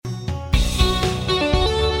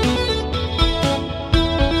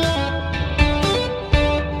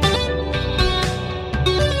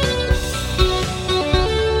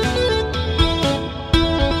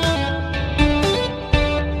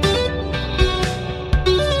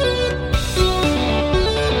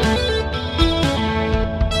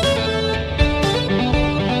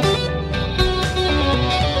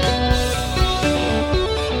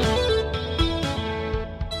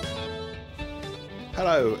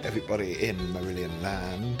everybody in Marillion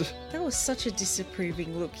Land. That was such a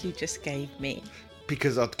disapproving look you just gave me.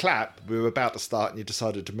 Because I'd clap, we were about to start and you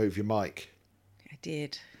decided to move your mic. I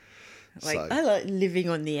did. So- I like living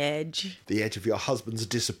on the edge. The edge of your husband's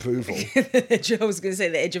disapproval. I was going to say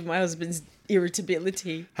the edge of my husband's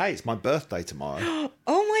irritability. Hey, it's my birthday tomorrow.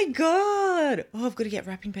 Oh my God. Oh, I've got to get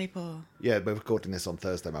wrapping paper. Yeah, we're recording this on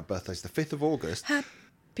Thursday. My birthday's the 5th of August.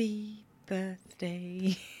 Happy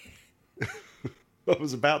birthday. I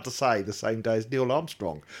was about to say the same day as Neil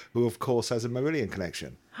Armstrong, who of course has a Marillion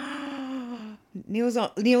connection.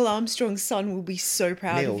 Neil Armstrong's son will be so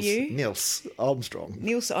proud of you. Niels Armstrong.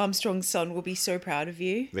 Neil Armstrong's son will be so proud of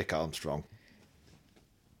you. Rick Armstrong.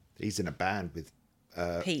 He's in a band with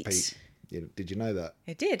Pete. Did you know that?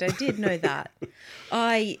 I did know that.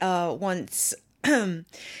 I once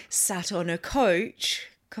sat on a coach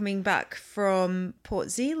coming back from Port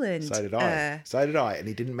Zealand. So did I. And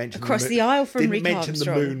he didn't mention across the aisle from Rick Rick mention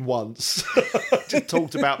Armstrong. the moon once. Just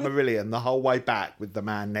talked about Marillion the whole way back with the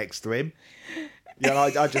man next to him. Yeah,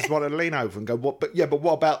 I just wanted to lean over and go, "What? But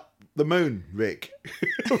what about the moon, Rick?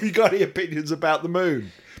 Have you got any opinions about the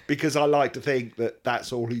moon?" Because I like to think that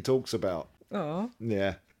that's all he talks about. Oh.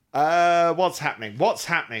 Yeah. What's happening?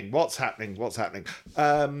 Talking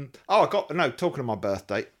of my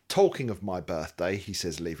birthday. Talking of my birthday, he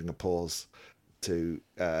says, leaving a pause to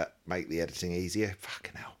make the editing easier.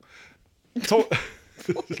 Fucking hell.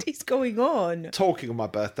 What is going on? Talking of my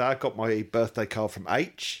birthday, I got my birthday card from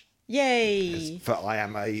H. Yay. For I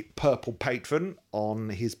am a purple patron on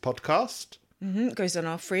his podcast. Mm-hmm. Goes on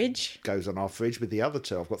our fridge. Goes on our fridge with the other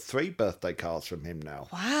two. I've got 3 birthday cards from him now.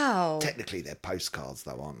 Wow. Technically, they're postcards,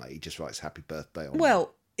 though, aren't they? He just writes happy birthday on them.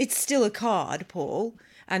 Well, it's still a card, Paul,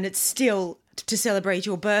 and it's still to celebrate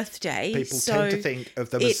your birthday. People so tend to think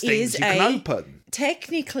of them as things you can open.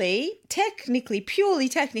 Technically, purely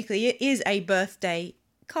technically, it is a birthday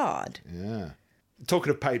card. Yeah.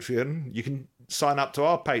 Talking of Patreon, you can sign up to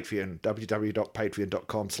our Patreon,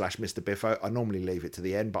 www.patreon.com/MrBiffo. I normally leave it to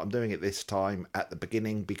the end, but I'm doing it this time at the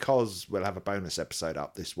beginning because we'll have a bonus episode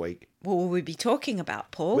up this week. What will we be talking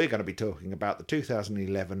about, Paul? We're going to be talking about the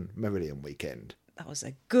 2011 Marillion weekend. That was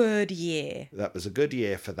a good year. That was a good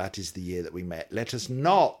year, for that is the year that we met. Let us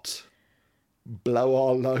not blow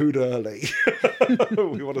our load early.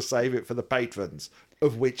 We want to save it for the patrons,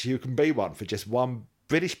 of which you can be one for just £1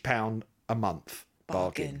 British a month.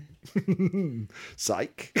 Bargain.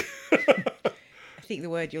 Psych. I think the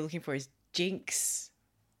word you're looking for is jinx.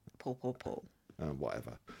 Paul.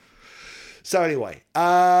 Whatever. So anyway, what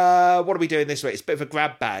are we doing this week? It's a bit of a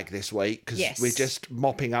grab bag this week because we're just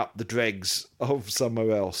mopping up the dregs of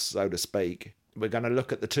somewhere else, so to speak. We're going to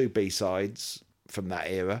look at the 2 B-sides from that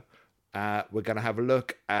era. We're going to have a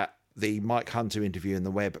look at the Mike Hunter interview in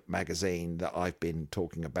the Web magazine that I've been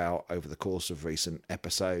talking about over the course of recent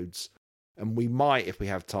episodes. And we might, if we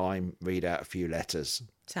have time, read out a few letters.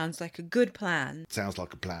 Sounds like a good plan. Sounds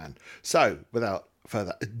like a plan. So, without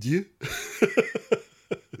further ado,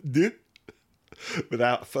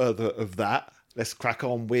 without further of that, let's crack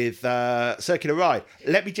on with Circular Ride.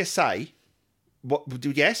 Let me just say,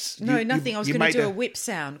 yes? No, nothing. I was going to do a whip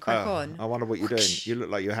sound. Crack on. I wonder what you're doing. You look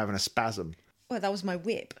like you're having a spasm. Well, that was my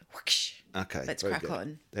whip. Whoosh. Okay. Let's crack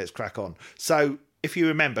on. Let's crack on. So, if you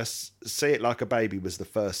remember, See It Like a Baby was the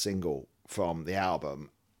first single from the album.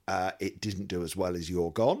 It didn't do as well as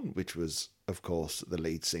You're Gone, which was, of course, the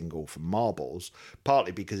lead single from Marbles,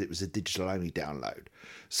 partly because it was a digital-only download.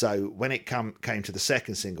 So when it came to the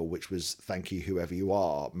second single, which was Thank You Whoever You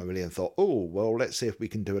Are, Marillion thought, oh, well, let's see if we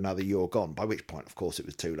can do another You're Gone, by which point, of course, it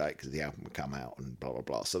was too late because the album would come out and blah, blah,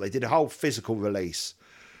 blah. So they did a whole physical release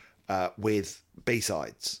with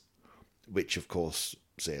B-sides, which, of course,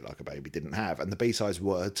 See It Like a Baby didn't have. And the B-sides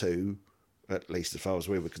were to, at least as far as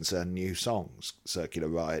we were concerned, new songs, Circular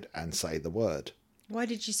Ride and Say the Word. Why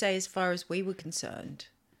did you say as far as we were concerned?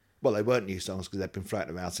 Well, they weren't new songs because they'd been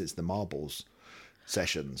floating around since the Marbles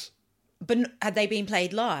sessions. But had they been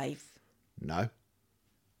played live? No.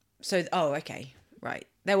 So, okay, right.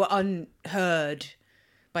 They were unheard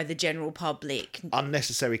by the general public.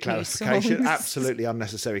 Unnecessary clarification, absolutely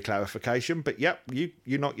unnecessary clarification. But yep, you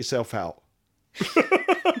knock yourself out.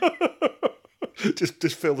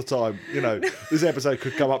 Just fill the time. You know, this episode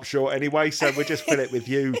could come up short anyway, so we'll just fill it with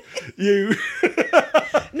you.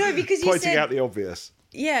 No, because you pointing said, out the obvious.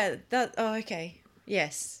 Yeah. Okay.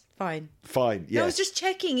 Yes. Fine. Yeah. No, I was just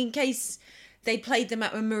checking in case they played them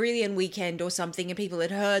at a Marillion weekend or something, and people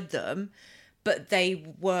had heard them, but they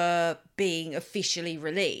were being officially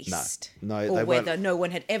released. No, or they whether weren't. no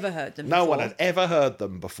one had ever heard them. No before. one had ever heard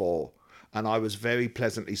them before. And I was very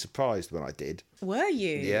pleasantly surprised when I did. Were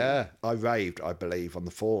you? Yeah. I raved, I believe, on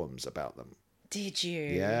the forums about them. Did you?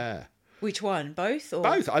 Yeah. Which one? Both? Or?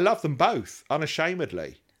 Both. I love them both,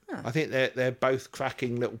 unashamedly. I think they're both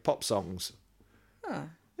cracking little pop songs.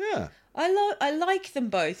 Yeah. I like them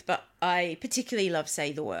both, but I particularly love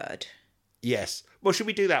Say the Word. Yes. Well, should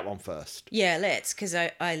we do that one first? Yeah, let's, because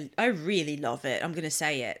I really love it. I'm going to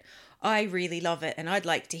say it. I really love it, and I'd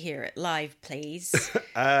like to hear it live, please.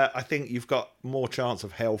 I think you've got more chance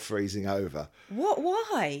of hell freezing over. What?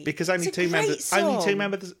 Why? Because only It's a two great members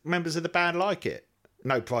song. members of the band like it.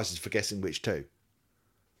 No prizes for guessing which two.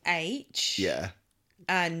 H. Yeah.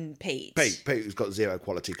 And Pete. Pete, who's got zero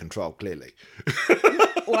quality control, clearly.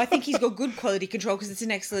 Well, I think he's got good quality control because it's an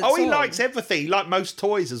excellent Oh, song. he likes everything. He likes most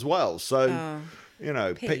toys as well. So, you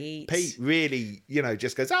know, Pete. Pete really, you know,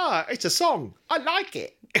 just goes, it's a song. I like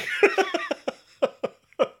it.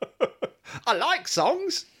 I like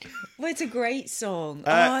songs. Well, it's a great song.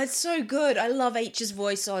 It's so good. I love H's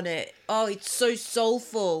voice on it. Oh, it's so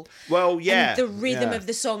soulful. Well, yeah. And the rhythm yeah. of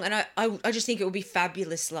the song. And I just think it would be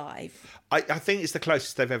fabulous live. I think it's the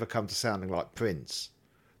closest they've ever come to sounding like Prince.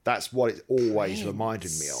 That's what it always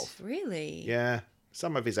reminded me of. Really? Yeah.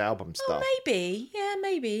 Some of his album stuff. Maybe. Yeah,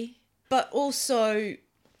 maybe. But also,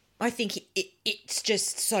 I think it's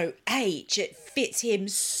just so H. It fits him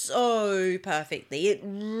so perfectly. It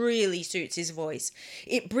really suits his voice.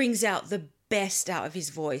 It brings out the best out of his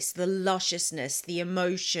voice. The lusciousness, the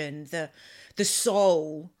emotion, the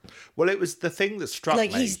soul. Well, it was the thing that struck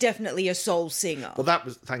Like, me. he's definitely a soul singer. Well, that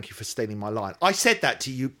was... Thank you for stealing my line. I said that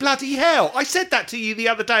to you. Bloody hell. I said that to you the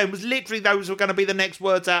other day and was literally those were going to be the next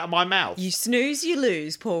words out of my mouth. You snooze, you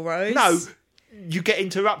lose, Paul Rose. No, you get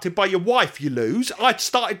interrupted by your wife, you lose. I'd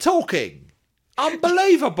started talking.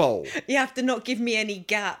 Unbelievable. You have to not give me any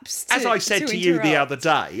gaps As I said to you the interrupt. other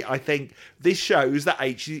day, I think this shows that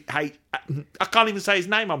I can't even say his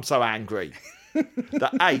name, I'm so angry.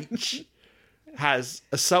 That H has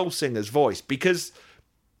a soul singer's voice, because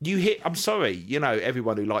you hear, I'm sorry, you know,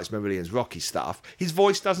 everyone who likes Marillion's rocky stuff, his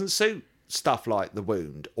voice doesn't suit stuff like The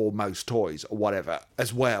Wound or Most Toys or whatever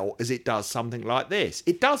as well as it does something like this.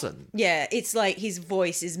 It doesn't. Yeah, it's like his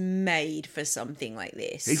voice is made for something like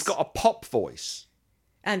this. He's got a pop voice.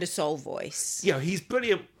 And a soul voice. You know, he's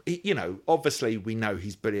brilliant. You know, obviously we know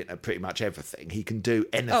he's brilliant at pretty much everything. He can do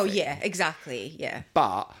anything. Oh, yeah, exactly, yeah.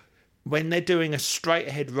 But when they're doing a straight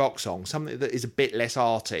ahead rock song, something that is a bit less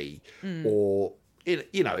arty, or,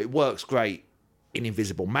 you know, it works great in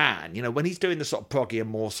Invisible Man. You know, when he's doing the sort of proggy and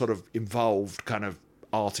more sort of involved kind of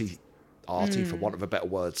arty for want of a better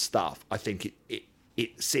word, stuff, I think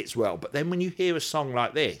it sits well. But then when you hear a song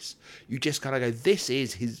like this, you just kind of go, this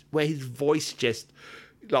is where his voice just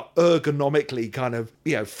like ergonomically kind of,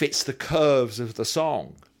 you know, fits the curves of the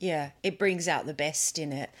song. Yeah, it brings out the best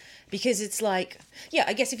in it. Because it's like, yeah,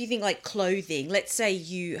 I guess if you think like clothing, let's say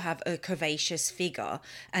you have a curvaceous figure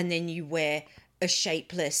and then you wear a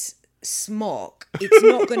shapeless smock, it's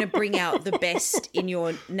not going to bring out the best in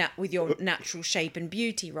your with your natural shape and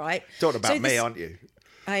beauty, right? Talking about me, aren't you?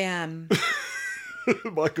 I am.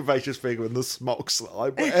 My curvaceous figure and the smocks that I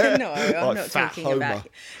wear. No, I'm like not Fat talking Homer. about.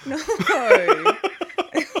 No.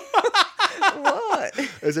 What?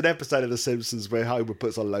 There's an episode of The Simpsons where Homer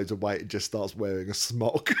puts on loads of weight and just starts wearing a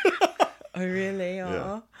smock. Oh, really?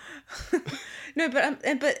 Yeah. No,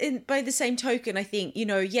 but by the same token, I think, you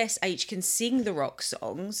know, yes, H can sing the rock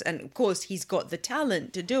songs, and of course he's got the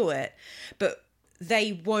talent to do it, but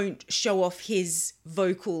they won't show off his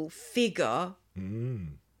vocal figure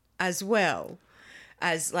as well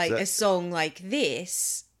as like a song like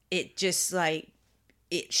this. It just like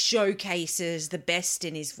it showcases the best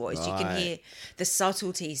in his voice. You can hear the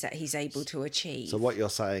subtleties that he's able to achieve. So what you're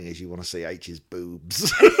saying is you want to see H's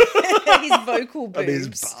boobs. His vocal boobs. And his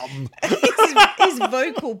bum. his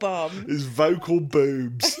vocal bum. His vocal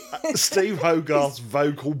boobs. Steve Hogarth's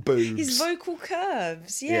vocal boobs. His vocal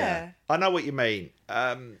curves, yeah. I know what you mean.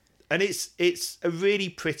 And it's a really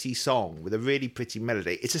pretty song with a really pretty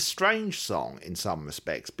melody. It's a strange song in some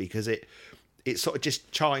respects because it sort of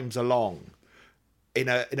just chimes along in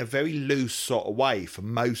a very loose sort of way for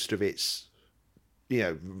most of its, you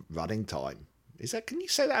know, running time. Can you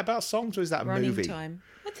say that about songs, or is that a Running movie? time.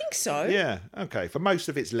 I think so. Yeah, okay. For most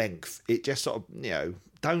of its length, it just sort of, you know,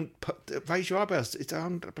 raise your eyebrows. It's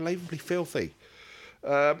unbelievably filthy.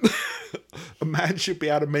 A man should be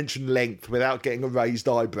able to mention length without getting a raised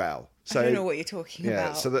eyebrow. So, I don't know what you're talking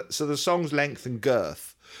about. So the song's length and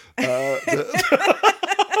girth.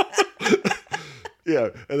 Yeah,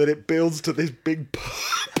 and then it builds to this big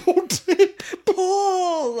purple tip.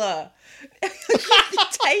 Paul! You're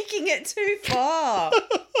taking it too far.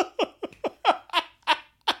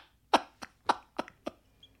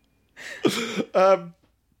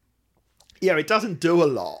 Yeah, it doesn't do a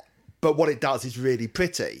lot, but what it does is really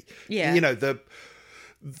pretty. Yeah. You know, the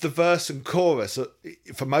verse and chorus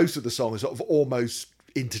for most of the song is sort of almost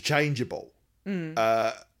interchangeable.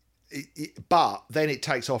 But then it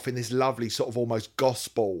takes off in this lovely sort of almost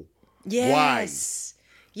gospel way.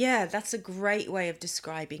 Yeah, that's a great way of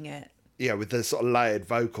describing it. Yeah, with the sort of layered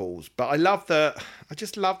vocals. But I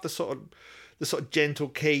just love the sort of gentle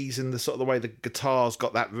keys and the sort of the way the guitar's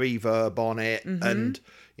got that reverb on it, and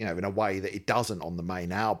you know, in a way that it doesn't on the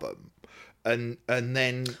main album. And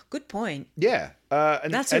then good point. Yeah,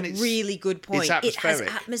 That's a really good point. It's atmospheric. It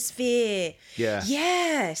has atmosphere. Yeah.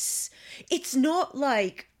 Yes. It's not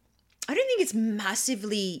like, I don't think it's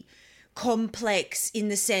massively complex in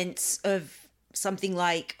the sense of something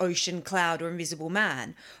like Ocean Cloud or Invisible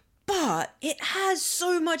Man, but it has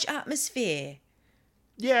so much atmosphere.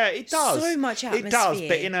 Yeah, it does. So much atmosphere. It does,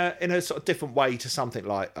 but in a sort of different way to something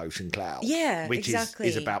like Ocean Cloud. Yeah, which exactly.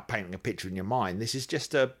 is about painting a picture in your mind. This is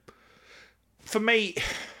just for me,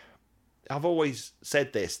 I've always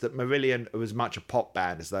said this, that Marillion are as much a pop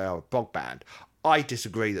band as they are a prog band. I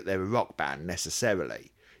disagree that they're a rock band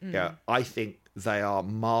necessarily. Yeah, I think they are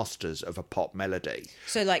masters of a pop melody.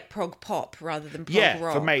 So like prog pop rather than prog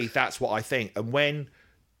rock. For me, that's what I think. And when...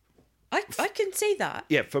 I can see that.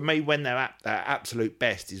 Yeah, for me, when they're at their absolute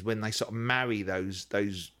best is when they sort of marry those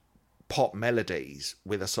pop melodies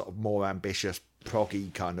with a sort of more ambitious,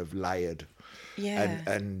 proggy kind of layered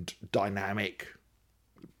and dynamic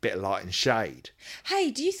bit of light and shade.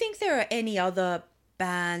 Hey, do you think there are any other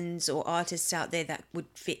bands or artists out there that would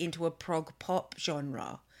fit into a prog pop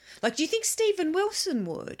genre? Like, do you think Stephen Wilson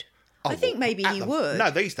would? I think maybe he would. No,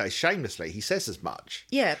 these days, shamelessly, he says as much.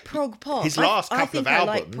 Yeah, prog pop. His last couple of albums.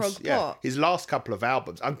 I like prog pop. His last couple of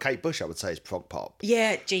albums, and Kate Bush, I would say, is prog pop.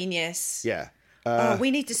 Yeah, genius. Yeah. We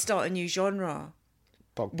need to start a new genre.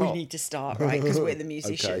 Prog pop. We need to start, right? Because we're the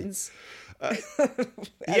musicians.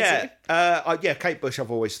 Kate Bush,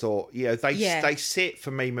 I've always thought, they sit for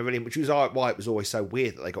me, Marillion, which was why it was always so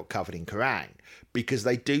weird that they got covered in Kerrang, because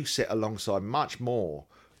they do sit alongside much more.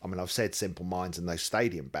 I mean, I've said Simple Minds and those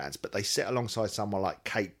stadium bands, but they sit alongside someone like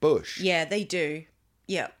Kate Bush. Yeah, they do.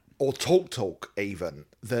 Yeah. Or Talk even,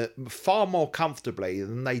 far more comfortably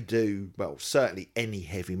than they do, well, certainly any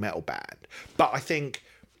heavy metal band. But I think,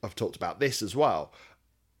 I've talked about this as well,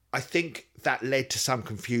 I think that led to some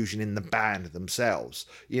confusion in the band themselves.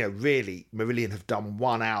 You know, really, Marillion have done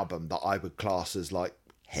one album that I would class as like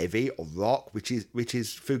heavy or rock, which is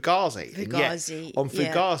Fugazi. And yet, on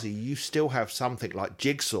Fugazi, you still have something like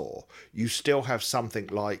Jigsaw. You still have something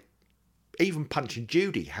like even Punch and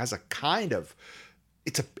Judy has a kind of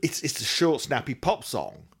it's a short, snappy pop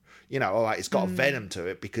song. You know, all right, it's got a venom to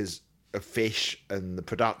it because of Fish and the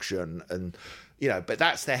production, and you know, but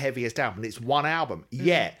that's their heaviest album. It's one album.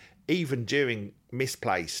 Yet, even during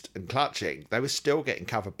Misplaced and Clutching, they were still getting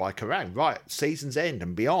covered by Kerrang, right? Season's End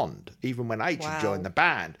and beyond, even when H had joined the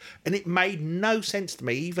band. And it made no sense to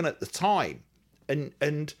me, even at the time.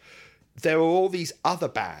 And there were all these other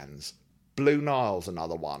bands, Blue Nile's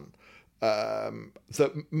another one,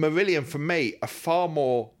 that Marillion, for me, are far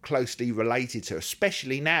more closely related to,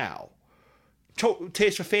 especially now.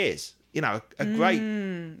 Tears for Fears, you know, a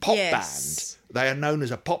great pop band. They are known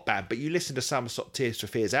as a pop band, but you listen to some sort of Tears for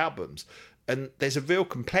Fears albums, and there's a real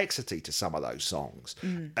complexity to some of those songs,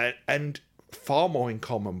 and far more in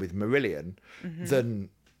common with Marillion than,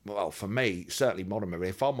 well, for me, certainly modern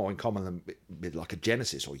Marillion, far more in common than with like a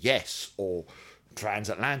Genesis or Yes or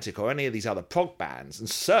Transatlantic or any of these other prog bands, and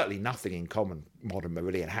certainly nothing in common modern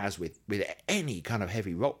Marillion has with any kind of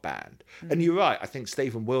heavy rock band. And you're right, I think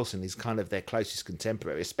Stephen Wilson is kind of their closest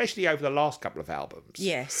contemporary, especially over the last couple of albums.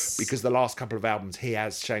 Yes. Because the last couple of albums he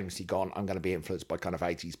has shamelessly gone, I'm going to be influenced by kind of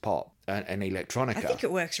 80s pop and electronica. I think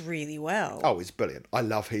it works really well. Oh, it's brilliant. I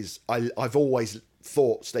love his... I've always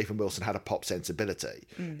thought Stephen Wilson had a pop sensibility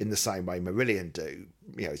in the same way Marillion do.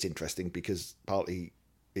 You know, it's interesting because partly...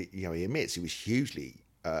 You know, he admits he was hugely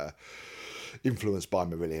influenced by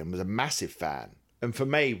Marillion, was a massive fan. And for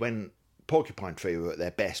me, when Porcupine Tree were at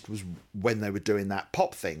their best was when they were doing that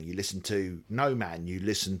pop thing. You listen to No Man, you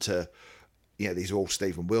listen to, you know, these are all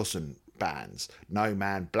Stephen Wilson bands. No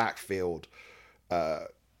Man, Blackfield,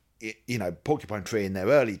 you know, Porcupine Tree in their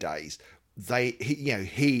early days.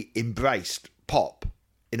 He embraced pop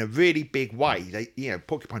in a really big way.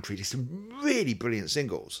 Porcupine Tree did some really brilliant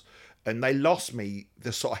singles. And they lost me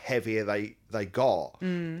the sort of heavier they got,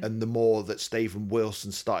 and the more that Stephen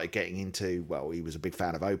Wilson started getting into, well, he was a big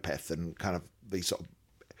fan of Opeth and kind of these sort of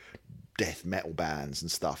death metal bands and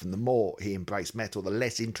stuff. And the more he embraced metal, the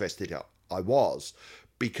less interested I was,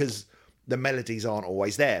 because the melodies aren't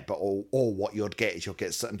always there. But all what you'd get is you'll get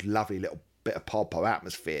a certain lovely little bit of pop or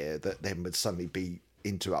atmosphere that then would suddenly be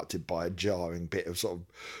interrupted by a jarring bit of sort of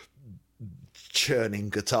churning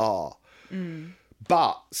guitar.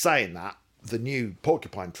 But saying that, the new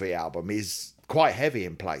Porcupine Tree album is quite heavy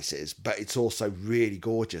in places, but it's also really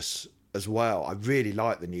gorgeous as well. I really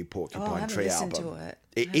like the new Porcupine Tree album.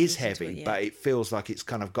 It is heavy, but it feels like it's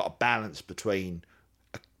kind of got a balance between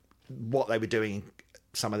what they were doing in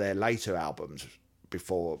some of their later albums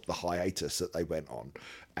before the hiatus that they went on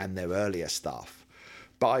and their earlier stuff.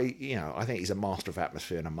 But I think he's a master of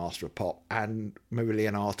atmosphere and a master of pop, and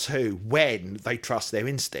Marillion are too, when they trust their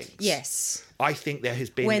instincts. Yes. I think there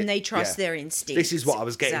has been... When they trust their instincts. This is what I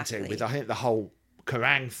was getting to with, I think, the whole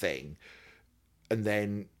Kerrang thing. And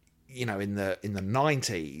then, in the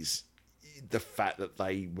 90s, the fact that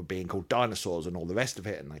they were being called dinosaurs and all the rest of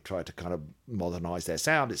it, and they tried to kind of modernise their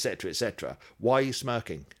sound, etc., etc. Why are you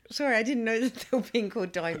smirking? Sorry, I didn't know that they were being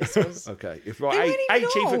called dinosaurs. Okay. If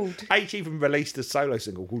H even released a solo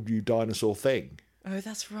single called You Dinosaur Thing. Oh,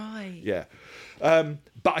 that's right. Yeah.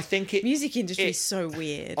 But I think music industry is so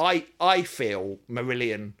weird. I feel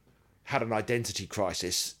Marillion had an identity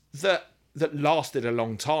crisis that lasted a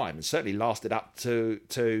long time, and certainly lasted up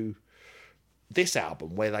to this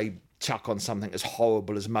album, where they chuck on something as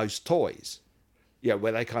horrible as Most Toys.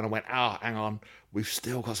 Where they kind of went, hang on, we've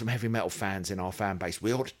still got some heavy metal fans in our fan base.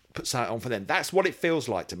 We ought to put something on for them. That's what it feels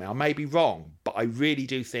like to me. I may be wrong, but I really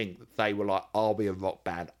do think that they were like, are we a rock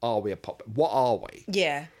band? Are we a pop band? What are we?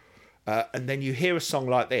 Yeah. And then you hear a song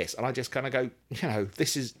like this, and I just kind of go,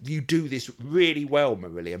 you do this really well,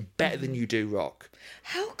 Marillion, better than you do rock.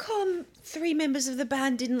 How come 3 members of the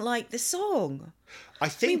band didn't like the song? I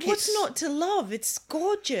think what's not to love? It's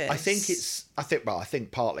gorgeous. I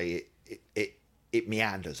think partly it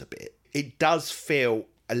meanders a bit. It does feel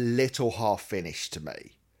a little half finished to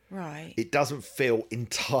me. Right. It doesn't feel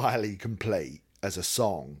entirely complete as a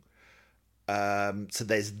song. So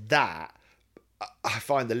there's that. I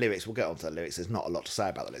find the lyrics, we'll get onto the lyrics, there's not a lot to say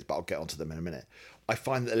about the lyrics, but I'll get onto them in a minute. I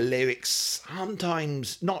find that the lyrics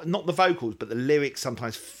sometimes, not the vocals, but the lyrics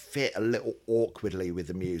sometimes fit a little awkwardly with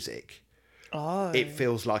the music. Oh. It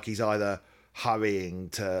feels like he's either hurrying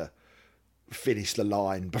to finish the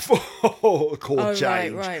line before a chord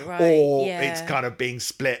change, right. or it's kind of being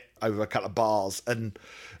split over a couple of bars. And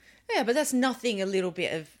yeah, but that's nothing a little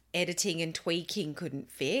bit of editing and tweaking couldn't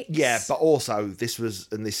fix. Yeah, but also this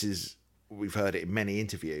is, we've heard it in many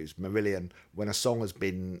interviews, Marillion, when a song has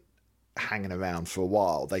been hanging around for a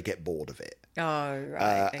while, they get bored of it. Oh,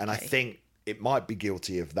 right. Okay. And I think it might be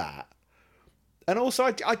guilty of that. And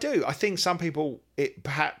also, I think some people, it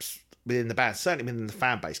perhaps within the band, certainly within the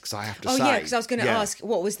fan base, because I have to say... Oh, yeah, because I was going to ask,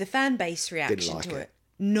 what was the fan base reaction to it?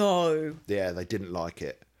 No. Yeah, they didn't like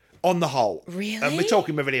it. On the whole. Really? And we're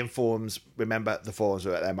talking Marillion forums. Remember, the forums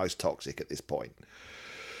are at their most toxic at this point.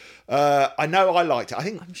 I know I liked it. I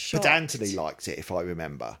think Pedantony liked it, if I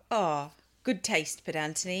remember. Oh, good taste,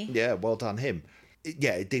 Pedantony. Yeah, well done him.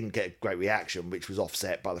 It didn't get a great reaction, which was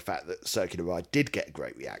offset by the fact that Circular Ride did get a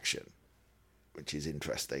great reaction, which is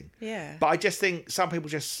interesting. Yeah. But I just think some people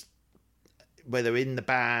just, whether in the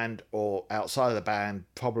band or outside of the band,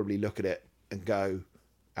 probably look at it and go,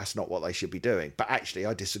 that's not what they should be doing. But actually,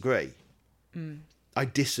 I disagree. I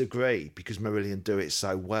disagree because Marillion do it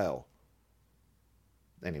so well.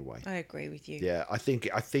 Anyway, I agree with you. Yeah, I think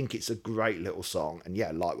it's a great little song, and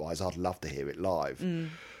yeah, likewise, I'd love to hear it live.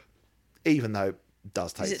 Even though it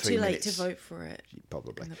does take 3 minutes. Is it too late to vote for it?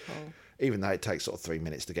 Probably. In the poll. Even though it takes sort of 3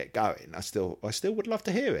 minutes to get going, I still would love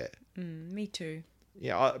to hear it. Me too.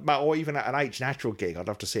 Yeah, or even at an H Natural gig, I'd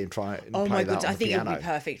love to see him try and play that on the piano. Oh my god, I think it would be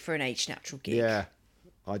perfect for an H Natural gig. Yeah,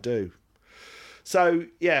 I do. So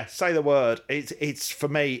yeah, Say the Word. It's for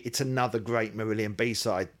me, it's another great Marillion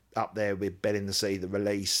B-side. Up there with Bed in the Sea, The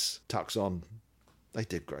Release, Tucson. They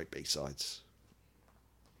did great B-sides.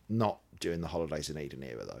 Not during the Holidays in Eden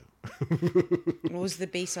era, though. What was the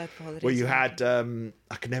B-side for Holidays? Well, you had,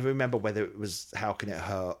 I can never remember whether it was How Can It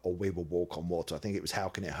Hurt or We Will Walk on Water. I think it was How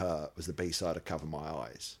Can It Hurt was the B-side of Cover My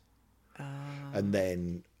Eyes. And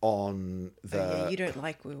then on the... Oh, yeah, you don't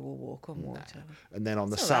like We Will Walk on Water. No. And then on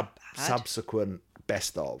That's the subsequent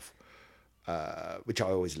Best Of, which I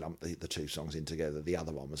always lump the two songs in together. The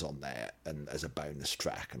other one was on there and as a bonus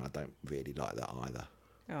track, and I don't really like that either.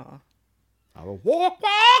 Oh. I will walk.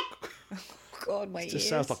 Oh, God, my ears. It just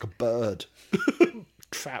sounds like a bird.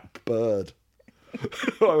 Trapped bird.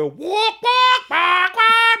 I will walk.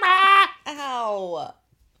 Ow.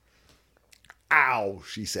 Ow,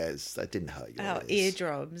 she says. That didn't hurt your ears.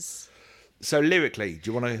 Eardrums. So lyrically,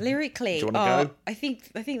 do you want to go? I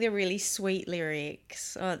think they're really sweet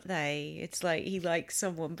lyrics, aren't they? It's like he likes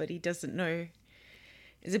someone, but he doesn't know.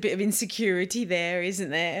 There's a bit of insecurity there, isn't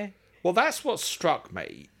there? Well, that's what struck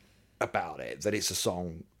me about it that it's a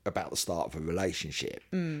song about the start of a relationship,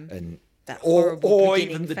 and That or horrible even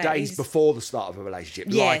beginning the phase. days before the start of a relationship,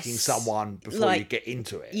 Yes. liking someone before you Like- get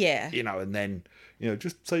into it. yeah. You know, and then, you know,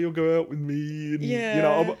 just say you'll go out with me, and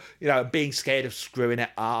Yeah. you know, being scared of screwing it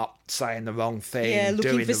up, saying the wrong thing, Yeah,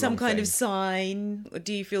 looking doing for the some wrong kind thing. of sign. Or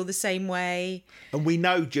do you feel the same way? And we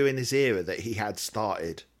know during this era that he had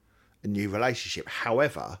started a new relationship.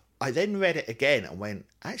 However, I then read it again and went,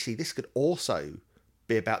 actually, this could also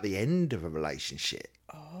be about the end of a relationship.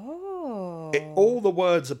 Oh. All the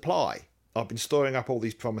words apply. I've been storing up all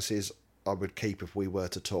these promises I would keep if we were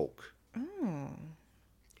to talk.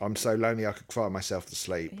 I'm so lonely I could cry myself to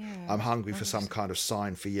sleep. I'm hungry for some kind of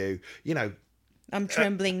sign for you. You know, I'm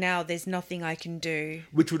trembling now. There's nothing I can do.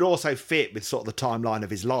 which would also fit with sort of the timeline of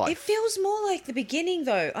his life. It feels more like the beginning,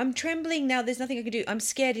 though. I'm trembling now. There's nothing I can do. I'm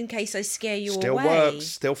scared in case I scare you Still away. works,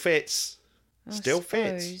 still fits. I Still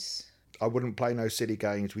fits. suppose. I wouldn't play no silly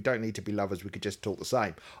games. We don't need to be lovers. We could just talk the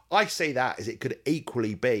same. I see that as it could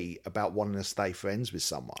equally be about wanting to stay friends with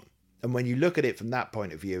someone. And when you look at it from that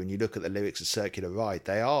point of view and you look at the lyrics of Circular Ride,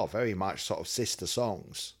 they are very much sort of sister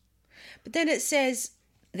songs. But then it says,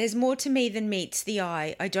 there's more to me than meets the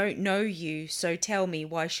eye. I don't know you, so tell me,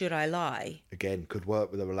 why should I lie? Again, could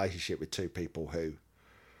work with a relationship with two people who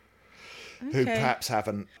Okay. perhaps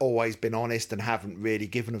haven't always been honest and haven't really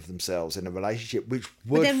given of themselves in a relationship, which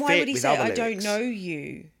would But then why fit would he with say, other I don't lyrics. know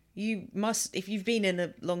you? You must, if you've been in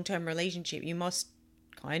a long-term relationship, you must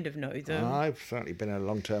kind of know them. I've certainly been in a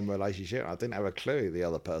long-term relationship. I didn't have a clue who the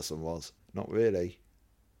other person was. Not really.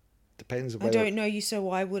 Depends on I whether... don't know you, so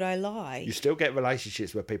why would I lie? You still get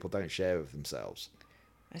relationships where people don't share with themselves.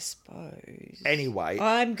 I suppose. Anyway,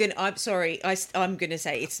 I'm sorry. I'm gonna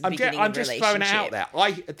say it's the beginning I'm of just relationship. throwing it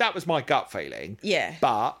out there. That was my gut feeling. Yeah.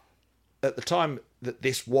 But at the time that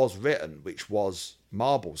this was written, which was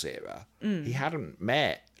Marble's era, he hadn't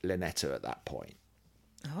met Lynetta at that point.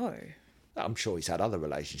 Oh. I'm sure he's had other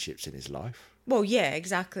relationships in his life, Well, yeah,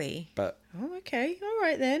 exactly. but Oh, okay. All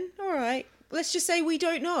right then. All right. Let's just say we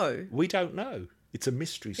don't know. we don't know. It's a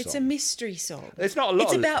mystery song. It's a mystery song. There's not a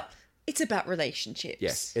lot. It's about relationships.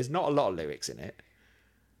 Yes, there's not a lot of lyrics in it.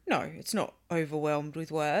 No, it's not overwhelmed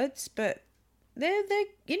with words, but they're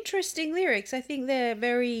interesting lyrics. I think they're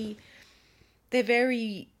very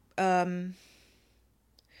I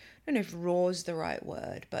don't know if raw is the right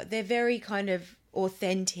word, but they're very kind of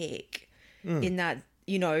authentic in that,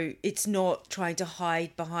 you know, it's not trying to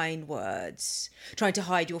hide behind words, trying to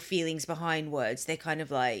hide your feelings behind words. They're kind of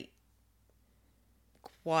like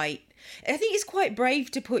I think it's quite brave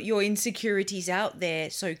to put your insecurities out there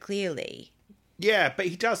so clearly. Yeah, but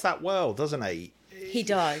he does that well, doesn't he? He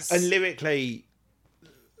does. And lyrically,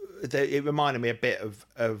 it reminded me a bit of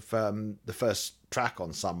the first track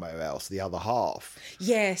on Somewhere Else, the other half.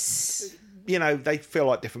 Yes. You know, they feel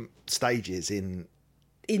like different stages in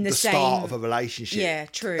In the same start of a relationship. Yeah,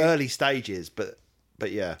 true. Early stages, but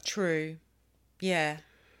yeah. True. Yeah.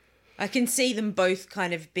 I can see them both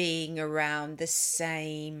kind of being around the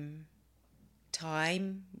same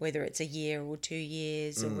time, whether it's a year or 2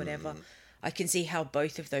 years or whatever. I can see how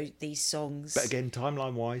both of these songs. But again,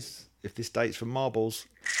 timeline-wise, if this date's from Marbles...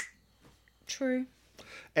 True.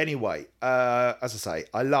 Anyway, as I say,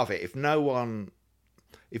 I love it. If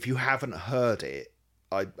you haven't heard it,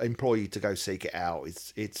 I implore you to go seek it out.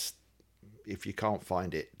 It's if you can't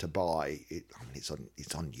find it to buy, it's on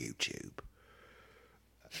YouTube.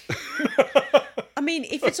 I mean,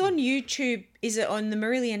 if it's on YouTube, is it on the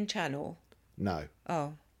Marillion channel? No.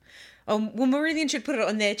 Oh. Well, Marillion should put it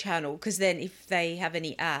on their channel, because then if they have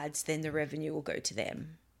any ads, then the revenue will go to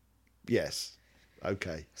them. Yes.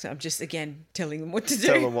 Okay. So I'm just, again, telling them what to do.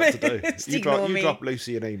 Tell them what to do. Just You ignore me. drop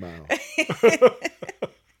Lucy an email.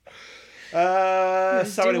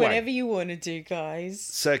 Just So do anyway, whatever you want to do, guys.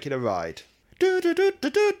 Circular Ride. Okay,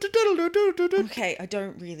 I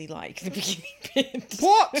don't really like the beginning bit.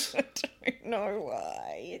 What? I don't know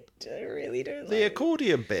why. I really don't The like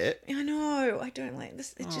accordion bit? I know, I don't like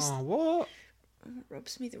this. It just Oh, what?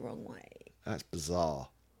 rubs me the wrong way. That's bizarre.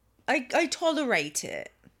 I tolerate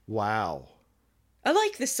it. Wow. I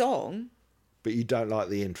like the song. But you don't like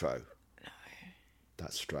the intro? No.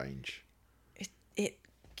 That's strange.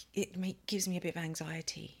 It gives me a bit of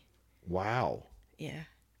anxiety. Wow. Yeah.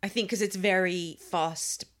 I think because it's very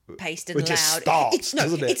fast paced and It loud. just starts,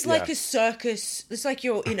 doesn't it? It's like Yeah. a circus. It's like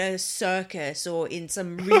you're in a circus or in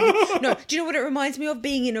some really... No, do you know what it reminds me of?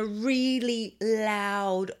 Being in a really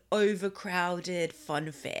loud, overcrowded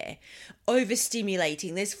fun fair.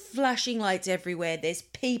 Overstimulating. There's flashing lights everywhere. There's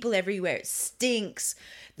people everywhere. It stinks.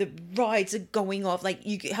 The rides are going off. Like,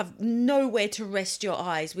 you have nowhere to rest your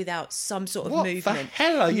eyes without some sort of What the movement.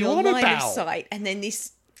 hell are in you your on line about? of sight. And then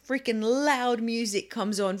this freaking loud music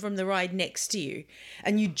comes on from the ride next to you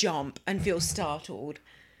and you jump and feel startled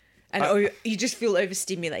and you just feel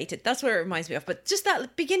overstimulated. That's what it reminds me of. But just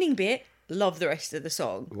that beginning bit, love the rest of the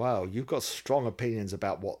song. Wow, you've got strong opinions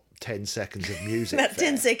about what 10 seconds of music. That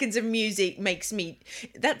 10 seconds of music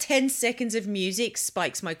that 10 seconds of music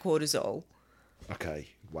spikes my cortisol. Okay,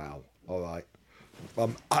 wow. All right.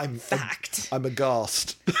 I'm aghast. I am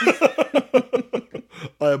aghast.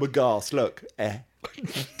 Look.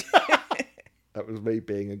 That was me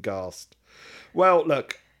being aghast. Well,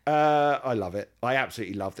 look, I love it. I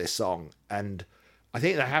absolutely love this song. And I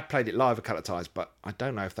think they have played it live a couple of times, but I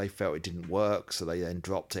don't know if they felt it didn't work, so they then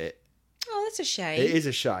dropped it. Oh, that's a shame. It is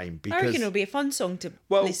a shame because I reckon it'll be a fun song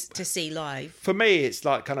to see live. For me, it's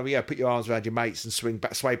like kind of put your arms around your mates and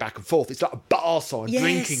sway back and forth. It's like a bar song, a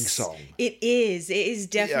drinking song. It is. It is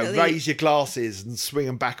definitely. Raise your glasses and swing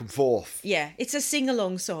them back and forth. Yeah, it's a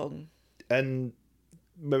sing-along song. And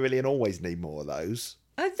Marillion always need more of those.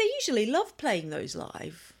 They usually love playing those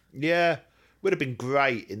live. Yeah, would have been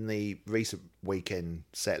great in the recent weekend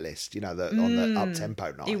set list. On the up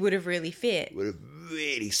tempo night. It would have really fit. Would have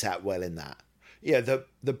really sat well in that. Yeah,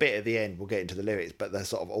 the bit at the end, we'll get into the lyrics, but they're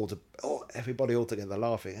sort of everybody all together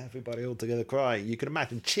laughing, everybody all together crying. You can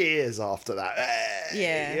imagine cheers after that.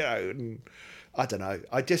 Yeah. And I don't know.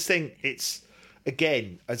 I just think it's,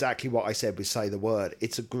 again, exactly what I said with Say the Word.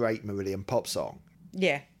 It's a great Marillion pop song.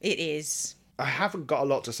 Yeah, it is. I haven't got a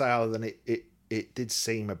lot to say other than it did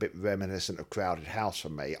seem a bit reminiscent of Crowded House for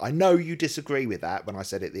me. I know you disagree with that when I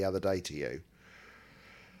said it the other day to you.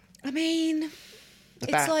 I mean,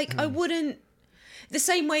 it's like I wouldn't... The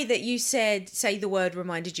same way that you said Say the Word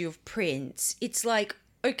reminded you of Prince, it's like,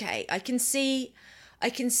 okay, I can see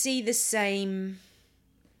the same...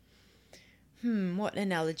 what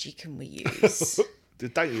analogy can we use?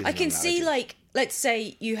 Don't use I can an see, analogy. like, let's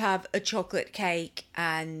say you have a chocolate cake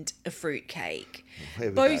and a fruit cake. Here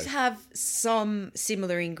we Both go. have some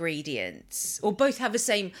similar ingredients, or both have the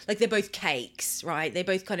same, like they're both cakes, right? They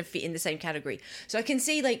both kind of fit in the same category. So I can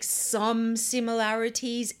see like some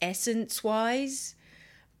similarities essence-wise,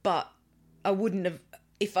 but I wouldn't have,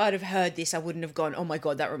 if I'd have heard this, I wouldn't have gone, oh my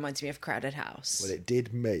God, that reminds me of Crowded House. Well, it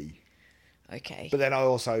did me. Okay. But then I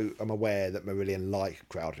also am aware that Marillion like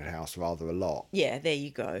Crowded House rather a lot. Yeah, there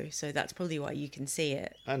you go. So that's probably why you can see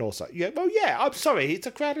it. And also, I'm sorry, it's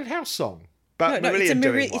a Crowded House song. But No,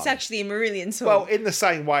 Marillion it's actually a Marillion song. Well, in the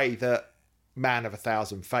same way that Man of a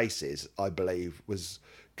Thousand Faces, I believe, was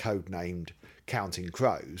codenamed Counting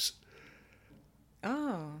Crows.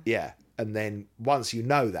 Oh. Yeah. And then once you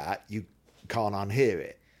know that, you can't unhear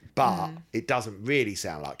it. But it doesn't really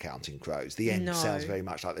sound like Counting Crows. The end sounds very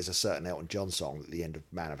much like there's a certain Elton John song that the end of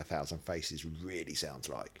Man of a Thousand Faces really sounds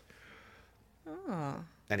like. Oh.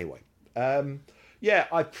 Anyway. I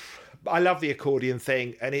love the accordion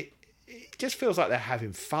thing, and it just feels like they're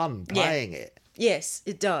having fun playing it. Yes,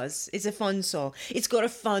 it does. It's a fun song. It's got a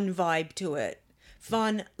fun vibe to it.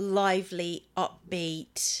 Fun, lively,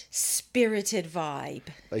 upbeat, spirited vibe.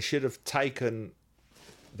 They should have taken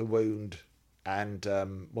The Wound and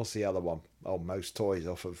what's the other one? Oh, Most Toys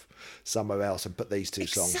off of Somewhere Else and put these two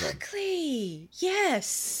songs on. Exactly.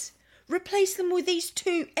 Yes. Replace them with these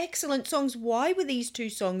two excellent songs. Why were these two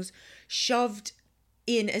songs shoved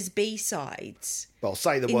in as B-sides? Well,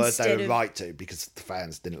 Say the Word they instead were of- right to because the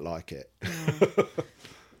fans didn't like it.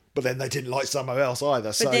 But then they didn't like Somewhere Else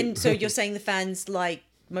either. So you're saying the fans like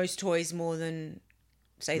Most Toys more than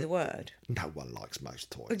Say the Word? No one likes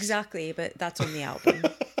Most Toys. Exactly, but that's on the album.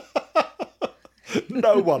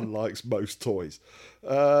 No one likes Most Toys.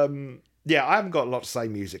 I haven't got a lot to say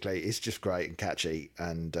musically. It's just great and catchy,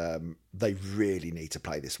 and they really need to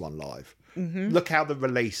play this one live. Mm-hmm. Look how the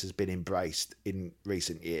release has been embraced in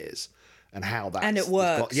recent years, and how that And it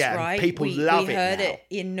works, right? And people love we it heard now. it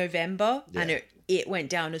in November, and it went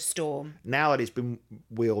down a storm. Now that it's been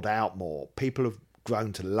wheeled out more, people have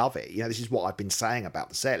grown to love it. This is what I've been saying about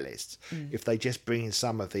the set lists. If they just bring in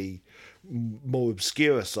some of the more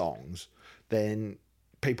obscure songs, then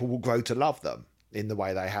people will grow to love them in the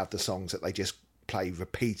way they have the songs that they just play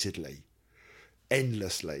repeatedly,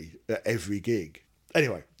 endlessly at every gig.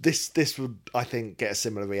 Anyway, this would, I think, get a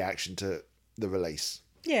similar reaction to the release.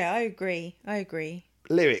 Yeah, I agree.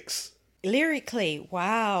 Lyrics. Lyrically,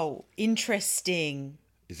 wow, interesting.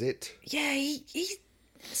 Is it? Yeah, he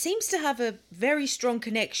seems to have a very strong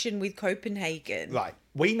connection with Copenhagen. Right.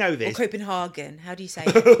 We know Or this. Copenhagen, how do you say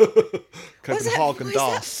it? Copenhagen Why is that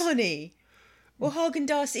Das. funny? Well,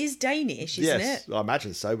 Hagen-Dazs is Danish, isn't Yes, it? I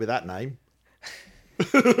imagine so with that name.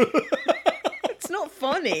 It's not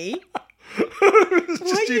funny. It's Why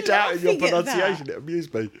just are you you doubting your laughing at pronunciation. that? It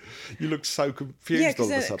amused me. You look so confused all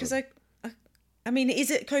of a sudden. Because I mean, is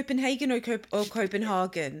it Copenhagen or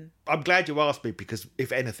Copenhagen? I'm glad you asked me because,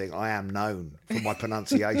 if anything, I am known for my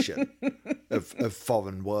pronunciation of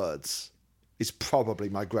foreign words. It's probably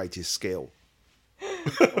my greatest skill.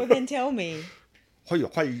 Well, then tell me. Hoi,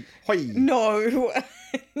 hoi, hoi. No.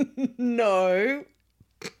 No.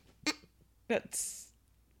 That's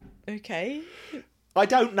okay. I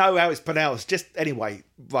don't know how it's pronounced. Just anyway,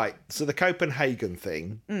 right. So the Copenhagen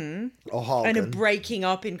thing, or Hagen. And a breaking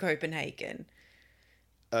up in Copenhagen.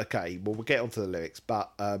 Okay, well, we'll get onto the lyrics,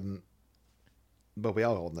 but well, we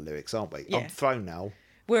are on the lyrics, aren't we? Yeah. I'm thrown now.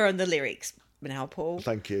 We're on the lyrics now, Paul.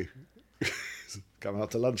 Thank you. Coming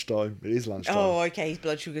up to lunchtime. It is lunchtime. Oh, okay. His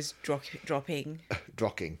blood sugar's dropping.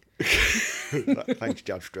 Drocking. Thanks,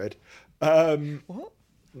 Judge Dredd. What?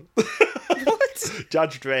 What?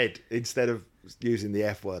 Judge Dredd, instead of using the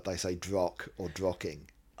F word, they say drock or drocking.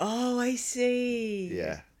 Oh, I see.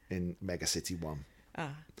 Yeah, in Mega City 1.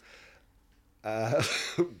 Ah.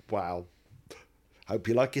 Wow. Hope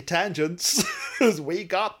you like your tangents, as we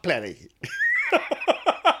got plenty.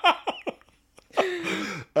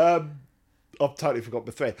 I've totally forgot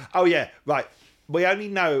the thread. Oh, yeah, right. We only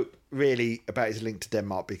know, really, about his link to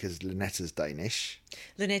Denmark because Lynetta's Danish.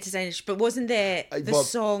 Lynetta's Danish. But wasn't there the well,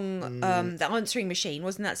 song, The Answering Machine,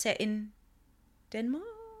 wasn't that set in Denmark?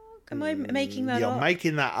 Am I making that up? You're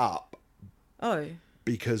making that up Oh.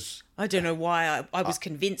 because... I don't know why I was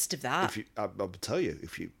convinced of that. I will tell you,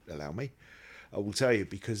 if you allow me. I will tell you,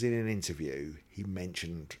 because in an interview, he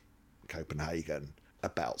mentioned Copenhagen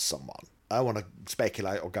about someone. I don't want to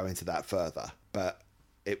speculate or go into that further, but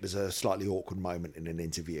it was a slightly awkward moment in an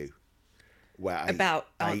interview where About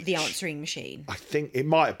The Answering Machine. I think it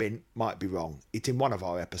might be wrong. It's in one of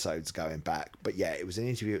our episodes going back, but yeah, it was an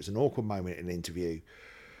interview. It was an awkward moment in an interview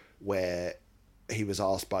where he was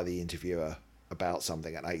asked by the interviewer about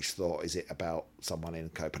something, and H thought, is it about someone in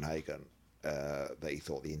Copenhagen that he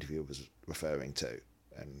thought the interviewer was referring to?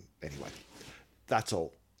 And anyway, that's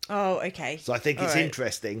all. Oh, okay. So I think All it's right.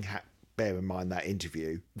 interesting, bear in mind that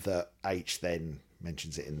interview, that H then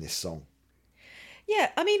mentions it in this song.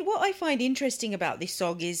 Yeah, I mean, what I find interesting about this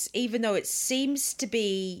song is, even though it seems to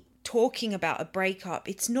be talking about a breakup,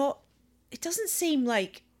 it doesn't seem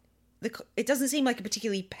like a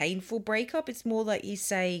particularly painful breakup. It's more like he's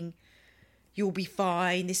saying, you'll be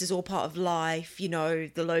fine, this is all part of life, you know,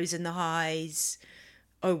 the lows and the highs.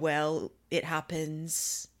 Oh well, it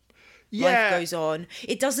happens. Yeah. Life goes on.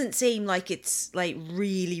 It doesn't seem like it's like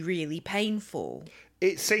really, really painful.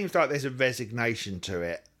 It seems like there's a resignation to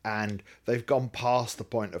it, and they've gone past the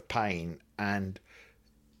point of pain, and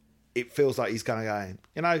it feels like he's going to go,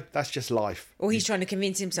 you know, that's just life. Or he's trying to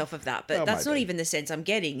convince himself of that, but Well, that's not maybe. even the sense I'm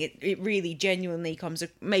getting. It really genuinely comes,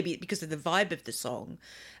 maybe because of the vibe of the song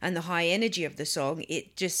and the high energy of the song,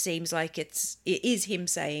 it just seems like it is him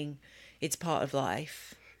saying it's part of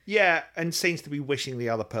life. Yeah, and seems to be wishing the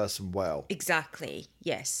other person well, Exactly,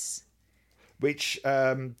 yes. which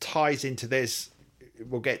ties into this.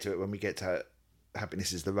 We'll get to it when we get to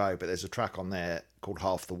Happiness is the Road, but there's a track on there called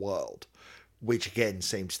Half the World, which again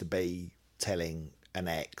seems to be telling an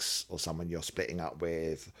ex or someone you're splitting up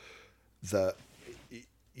with that,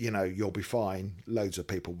 you know, you'll be fine. Loads of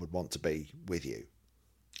people would want to be with you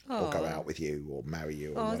or go out with you or marry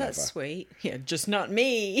you or Oh, whatever. that's sweet. Yeah, just not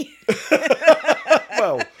me.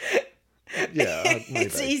 Well, yeah, maybe.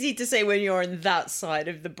 It's easy to say when you're on that side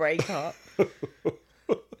of the breakup.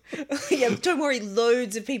 Yeah, don't worry,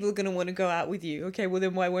 loads of people are going to want to go out with you. Okay, well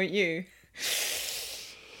then why won't you?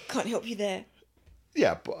 Can't help you there.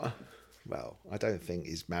 Yeah, but well, I don't think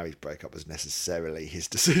his marriage breakup was necessarily his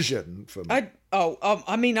decision.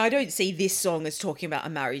 I mean, I don't see this song as talking about a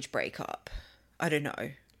marriage breakup. I don't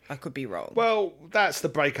know. I could be wrong. Well, that's the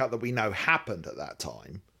breakup that we know happened at that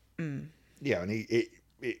time. Yeah, and it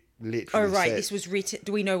literally. Oh right, said, this was written.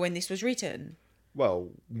 Do we know when this was written? Well,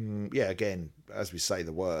 yeah. Again, as we say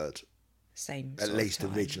the word, Same. at sort least of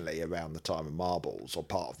time. originally around the time of Marbles, or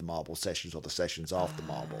part of the Marble sessions, or the sessions after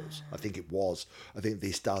Marbles. I think it was. I think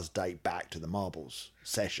this does date back to the Marbles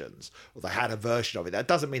sessions. Or they had a version of it. That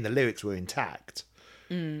doesn't mean the lyrics were intact.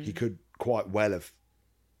 He could quite well have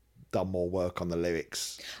done more work on the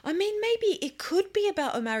lyrics. I mean, maybe it could be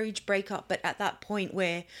about a marriage breakup, but at that point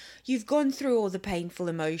where you've gone through all the painful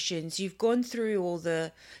emotions, you've gone through all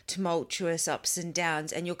the tumultuous ups and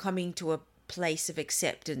downs, and you're coming to a place of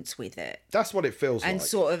acceptance with it. That's what it feels And like.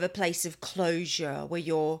 sort of a place of closure where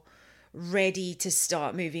you're ready to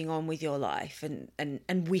start moving on with your life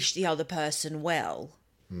and wish the other person well.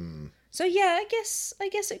 So yeah, I guess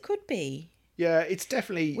it could be. Yeah, it's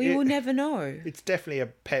definitely. We will never know. It's definitely a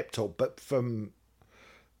pep talk, but from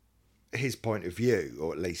his point of view,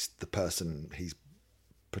 or at least the person he's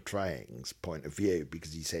portraying's point of view,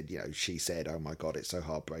 because he said, she said, "Oh my God, it's so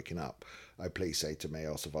hard breaking up. Oh, please say to me,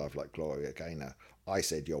 I'll survive like Gloria Gaynor." I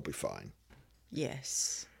said, "You'll be fine."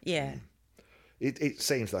 Yes. Yeah. It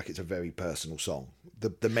seems like it's a very personal song.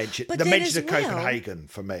 The mention But the then mention as of well- Copenhagen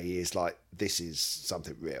for me is like, this is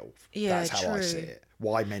something real. Yeah, That's how I true. see it.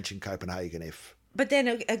 Why mention Copenhagen if... But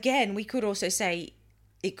then again, we could also say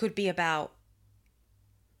it could be about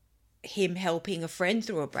him helping a friend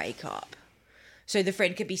through a breakup. So the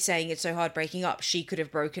friend could be saying it's so hard breaking up. She could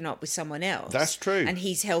have broken up with someone else. That's true. And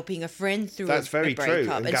he's helping a friend through That's very a true.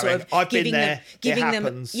 breakup. And And going, sort of I've been giving there. them, giving it them,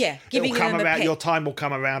 happens. giving It'll come them a around. pep, Your time will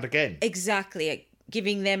come around again. exactly,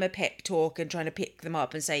 giving them a pep talk and trying to pick them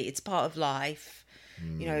up and say it's part of life.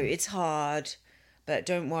 It's hard, but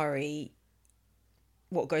don't worry.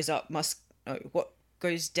 What goes down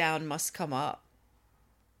must come up.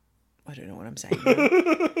 I don't know what I'm saying now.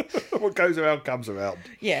 What goes around comes around.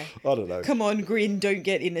 Yeah. I don't know. Come on, Grin, don't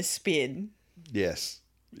get in a spin. Yes.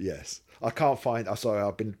 I can't find... I'm sorry,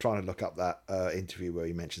 I've been trying to look up that interview where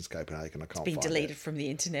he mentions Copenhagen. I can't Been find deleted it. from the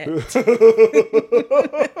internet.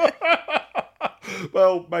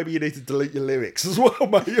 Well, maybe you need to delete your lyrics as well,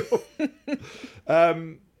 mate.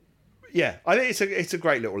 Yeah, I think it's a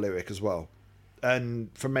great little lyric as well. And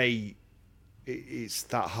for me, it's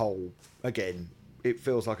that whole... Again, it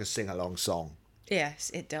feels like a sing-along song. Yes,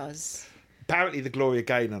 it does. Apparently, the Gloria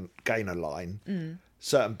Gaynor line,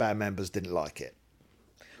 certain band members didn't like it.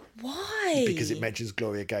 Why? Because it mentions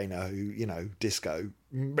Gloria Gaynor, who, disco.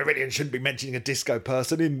 Meridian shouldn't be mentioning a disco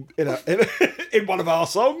person in one of our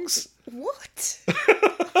songs. What? Who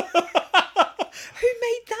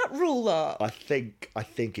made that rule up? I think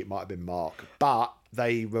it might have been Mark, but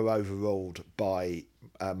they were overruled by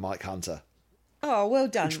Mike Hunter. Oh, well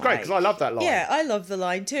done, Which is great, Mike. because I love that line. Yeah, I love the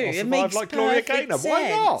line too. I'll It survive makes like Gloria perfect Gaynor. Why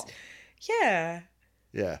sense. not? Yeah.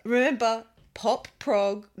 Yeah. Remember, pop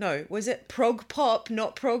prog. No, was it prog pop,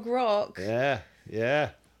 not prog rock? Yeah.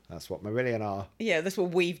 That's what Marillion are. Yeah, that's what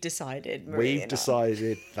we've decided. Maria We've and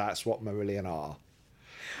decided that's what Marillion are.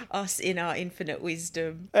 us in our infinite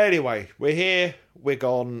wisdom. Anyway, we're here, we're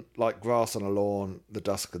gone, like grass on a lawn, the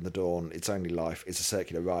dusk and the dawn, it's only life, it's a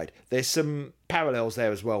circular ride. There's some parallels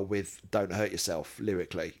there as well with Don't Hurt Yourself,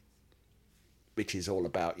 lyrically, which is all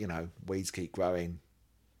about, weeds keep growing,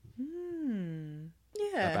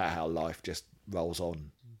 Yeah, about how life just rolls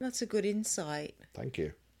on. that's a good insight. Thank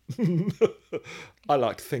you. I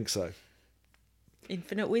like to think so.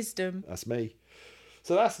 Infinite wisdom. That's me.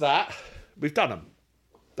 So that's that. We've done them.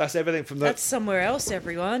 That's everything from the... That's somewhere else,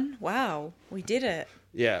 everyone. Wow, we did it.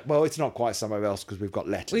 Yeah, well, it's not quite somewhere else because we've got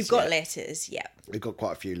letters. We've got yet. letters, yeah. We've got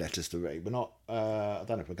quite a few letters to read. We're not... I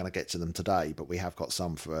don't know if we're going to get to them today, but we have got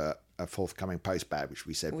some for a forthcoming post bag, which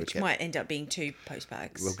we said Which we'd get... might end up being 2 post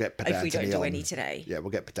bags. We'll get if we don't Pedantony do on. any today. Yeah, we'll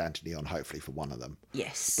get Pedantony on, hopefully, for one of them.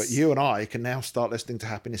 Yes. But you and I can now start listening to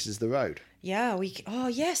Happiness is the Road. Yeah, oh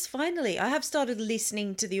yes, finally. I have started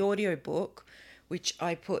listening to the audiobook, which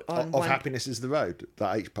I put on Of Happiness is the Road,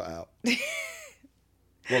 that H put out.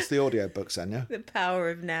 What's the audio book, Sanya? The Power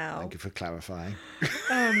of Now. Thank you for clarifying.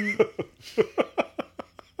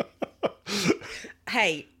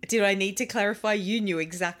 Hey, did I need to clarify? You knew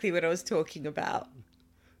exactly what I was talking about.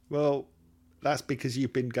 Well, that's because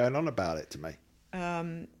you've been going on about it to me.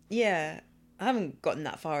 Yeah, I haven't gotten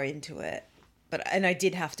that far into it. And I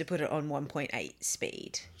did have to put it on 1.8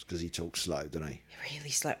 speed. It's because he talks slow, doesn't he?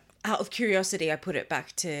 Really slow. Out of curiosity, I put it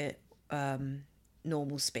back to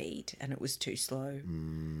normal speed, and it was too slow.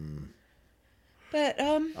 But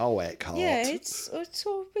Oh, Eckhart. yeah, it's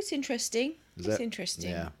interesting. Is It's it?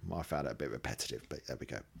 interesting. Yeah, I found it a bit repetitive, but there we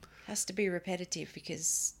go. Has to be repetitive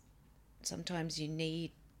because sometimes you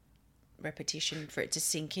need repetition for it to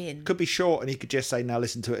sink in. Could be short, and he could just say, "Now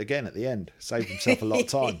listen to it again" at the end. Saved himself a lot of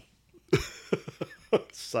time.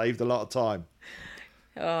 Saved a lot of time.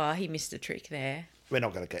 Oh, he missed a trick there. We're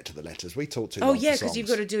not going to get to the letters. We talked too Oh long yeah, for because songs. you've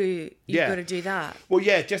got to do that. Well,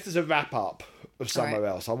 yeah, just as a wrap up of Somewhere Right.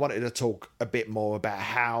 Else, I wanted to talk a bit more about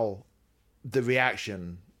how the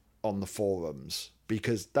reaction on the forums,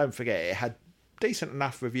 because don't forget, it had decent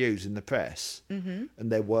enough reviews in the press, and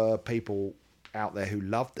there were people out there who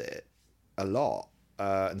loved it a lot,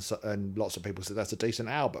 and lots of people said that's a decent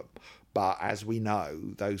album. But as we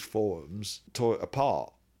know, those forums tore it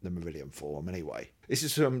apart. The Marillion Forum, anyway. This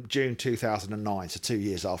is from June 2009, so 2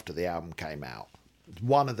 years after the album came out.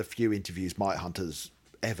 One of the few interviews Mike Hunter's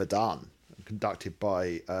ever done, conducted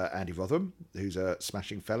by Andy Rotherham, who's a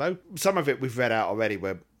smashing fellow. Some of it we've read out already,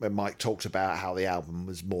 where Mike talks about how the album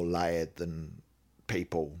was more layered than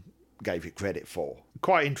people gave it credit for.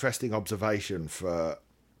 Quite interesting observation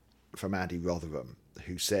from Andy Rotherham,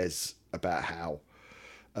 who says about how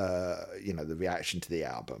the reaction to the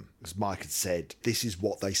album. Because Mike had said, this is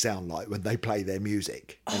what they sound like when they play their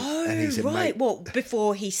music. And he said, right. Well,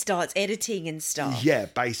 before he starts editing and stuff. Yeah,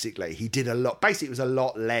 basically. He did a lot. Basically, it was a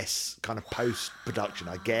lot less kind of post-production,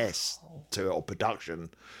 I guess, to it, or production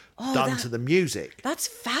done to the music. That's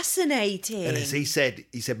fascinating. And as he said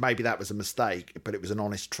maybe that was a mistake, but it was an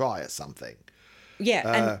honest try at something.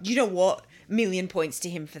 Yeah, and you know what? Million points to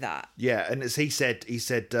him for that. Yeah, and as he said,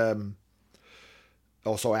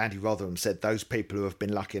 also Andy Rotherham said, those people who have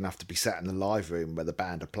been lucky enough to be sat in the live room where the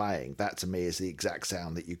band are playing, that to me is the exact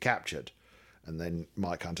sound that you captured. And then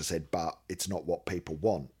Mike Hunter said, but it's not what people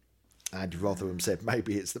want. Andy Rotherham said,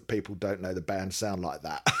 maybe it's that people don't know the band sound like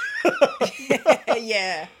that.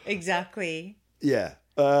 Yeah, exactly. Yeah.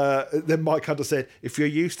 Then Mike Hunter said, if you're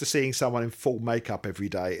used to seeing someone in full makeup every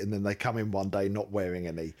day and then they come in one day not wearing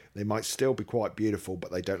any, they might still be quite beautiful,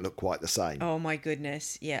 but they don't look quite the same. Oh my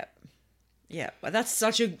goodness. Yeah. Yeah.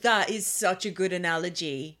 That is such a good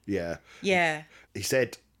analogy. Yeah. Yeah. He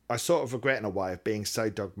said, I sort of regret in a way of being so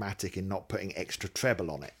dogmatic in not putting extra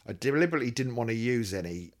treble on it. I deliberately didn't want to use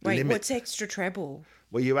any limit. What's extra treble?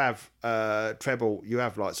 Well, you have treble, you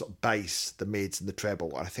have like sort of bass, the mids and the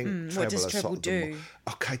treble. I think treble what does is treble sort of do?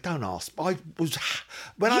 Okay, don't ask. When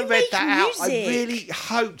I You read make that out, I music. really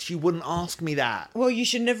hoped you wouldn't ask me that. Well, you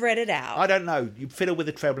shouldn't have read it out. I don't know. You fiddle with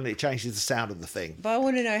the treble and it changes the sound of the thing. But I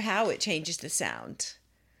want to know how it changes the sound.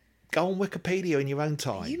 Go on Wikipedia in your own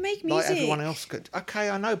time. You make like music. everyone else could. Okay,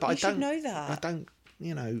 I know, but I You don't should know that.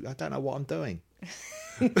 I don't know what I'm doing.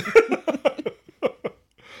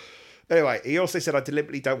 Anyway, he also said, I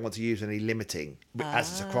deliberately don't want to use any limiting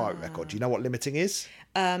as it's a quiet record. Do you know what limiting is?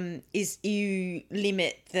 Is you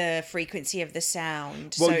limit the frequency of the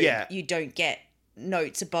sound, Well, so yeah. you don't get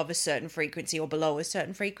notes above a certain frequency or below a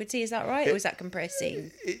certain frequency. Is that right? Or is that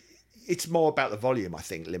compressing? It's more about the volume, I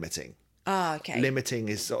think, limiting. Ah, okay. Limiting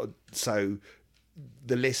is sort of, so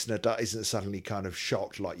the listener isn't suddenly kind of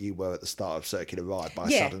shocked like you were at the start of Circular Ride by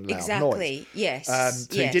a sudden loud exactly. noise. Yes.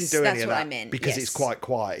 So he didn't do that's any of what that I meant. because yes. it's quite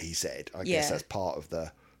quiet, he said. I guess Yeah. that's part of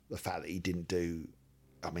the fact that he didn't do,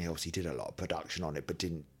 I mean, obviously he did a lot of production on it, but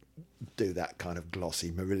didn't do that kind of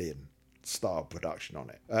glossy Marillion style production on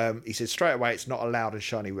it. He said, straight away, it's not a loud and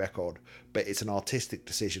shiny record, but it's an artistic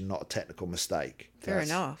decision, not a technical mistake. Fair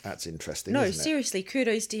enough. That's interesting, No, isn't it? seriously,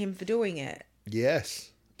 kudos to him for doing it. Yes.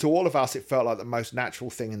 To all of us, it felt like the most natural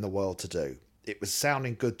thing in the world to do. It was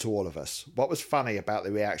sounding good to all of us. What was funny about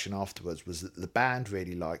the reaction afterwards was that the band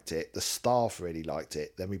really liked it, the staff really liked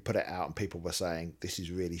it. Then we put it out and people were saying, this is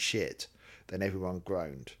really shit. Then everyone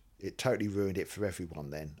groaned. It totally ruined it for everyone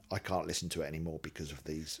then. I can't listen to it anymore because of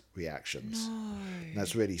these reactions. No. And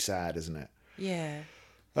that's really sad, isn't it? Yeah.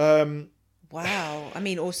 Um, Wow. I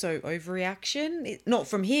mean, also overreaction. Not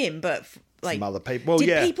from him, but like from other people. Well, did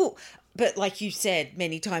yeah. people? But like you said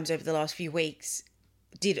many times over the last few weeks,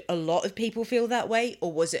 did a lot of people feel that way,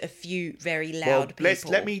 or was it a few very loud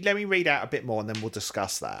people? Let me read out a bit more and then we'll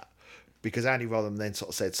discuss that. Because Andy Rotherham then sort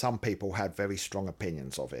of said some people had very strong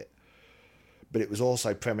opinions of it. But it was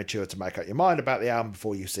also premature to make up your mind about the album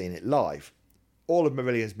before you've seen it live. All of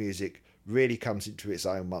Marillion's music really comes into its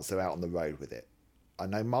own once they're out on the road with it. I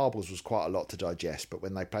know Marbles was quite a lot to digest, but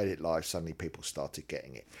when they played it live, suddenly people started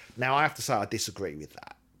getting it. Now, I have to say I disagree with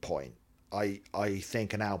that point. I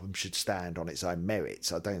think an album should stand on its own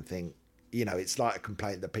merits. I don't think, it's like a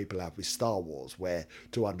complaint that people have with Star Wars, where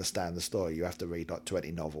to understand the story, you have to read like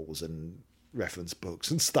 20 novels and reference books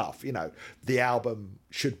and stuff. The album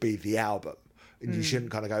should be the album. And you shouldn't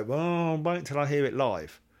kind of go, well, wait until I hear it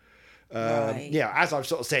live. Right. Yeah, as I've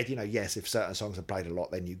sort of said, yes, if certain songs are played a lot,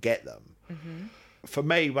 then you get them. Mm-hmm. For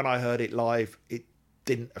me, when I heard it live, it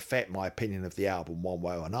didn't affect my opinion of the album one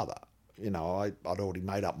way or another. I'd already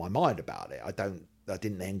made up my mind about it. I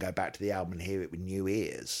didn't then go back to the album and hear it with new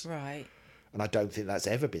ears. Right. And I don't think that's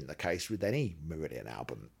ever been the case with any Marillion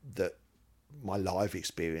album, that my live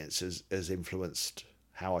experience has influenced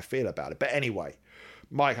how I feel about it. But anyway,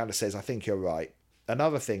 Mike Hunter says, I think you're right.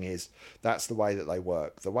 Another thing is, that's the way that they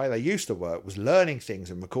work. The way they used to work was learning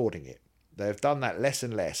things and recording it. They have done that less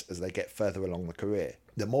and less as they get further along the career.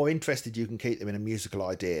 The more interested you can keep them in a musical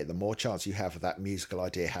idea, the more chance you have of that musical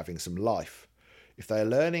idea having some life. If they are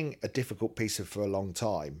learning a difficult piece for a long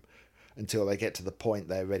time, until they get to the point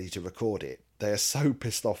they're ready to record it, they are so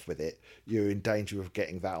pissed off with it, you're in danger of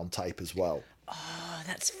getting that on tape as well. Oh,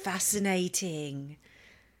 that's fascinating.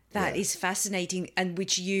 That is fascinating, and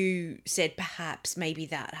which you said perhaps maybe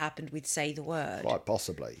that happened with Say the Word. Quite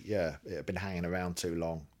possibly, yeah. It had been hanging around too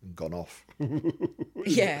long and gone off.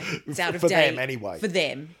 Yeah, it's out of For date. them, anyway. For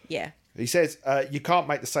them, yeah. He says, you can't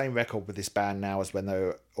make the same record with this band now as when they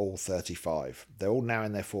were all 35. They're all now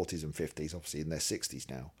in their 40s and 50s, obviously in their 60s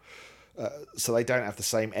now. So they don't have the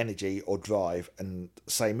same energy or drive and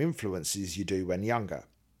same influences you do when younger.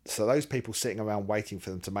 So those people sitting around waiting for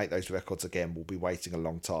them to make those records again will be waiting a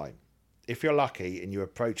long time. If you're lucky and you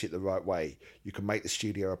approach it the right way, you can make the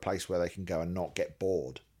studio a place where they can go and not get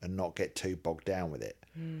bored and not get too bogged down with it.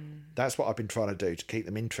 That's what I've been trying to do, to keep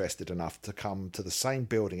them interested enough to come to the same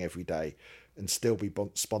building every day and still be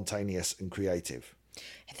spontaneous and creative.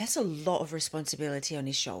 That's a lot of responsibility on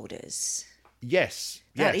his shoulders. Yes.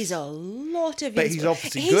 That is a lot of... But he's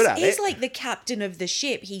obviously good at it. He's like the captain of the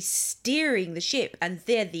ship. He's steering the ship and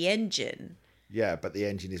they're the engine. Yeah, but the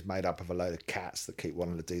engine is made up of a load of cats that keep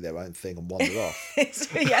wanting to do their own thing and wander off.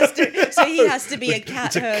 So he has to be a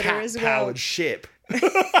cat herder as well. Cat-powered ship.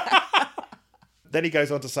 Then he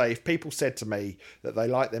goes on to say, if people said to me that they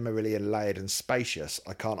like their Marillion layered and spacious,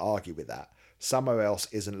 I can't argue with that. Somewhere else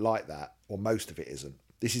isn't like that, or most of it isn't.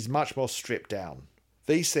 This is much more stripped down.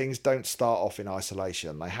 These things don't start off in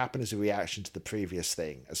isolation. They happen as a reaction to the previous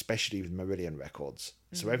thing, especially with Marillion records.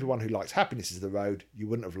 So everyone who likes Happiness is the Road, you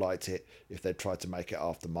wouldn't have liked it if they'd tried to make it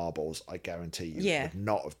after Marbles. I guarantee you it would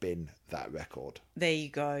not have been that record. There you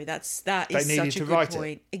go. That is such a good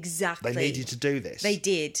point. Exactly. They needed to do this. They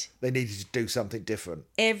did. They needed to do something different.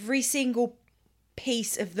 Every single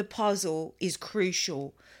piece of the puzzle is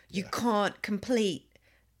crucial. You can't complete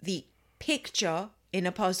the picture in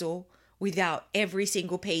a puzzle without every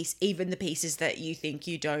single piece, even the pieces that you think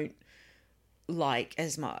you don't like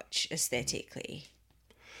as much aesthetically.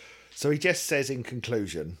 So he just says in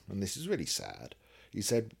conclusion, and this is really sad, he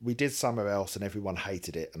said, we did Somewhere Else and everyone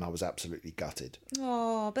hated it and I was absolutely gutted.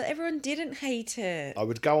 Oh, but everyone didn't hate it. I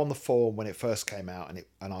would go on the forum when it first came out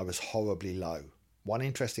and I was horribly low. One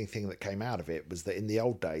interesting thing that came out of it was that in the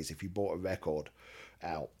old days, if you bought a record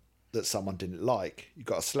out that someone didn't like, you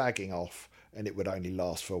got a slagging off and it would only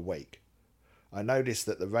last for a week. I noticed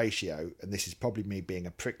that the ratio, and this is probably me being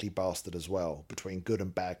a prickly bastard as well, between good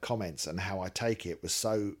and bad comments and how I take it was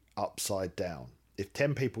so upside down. If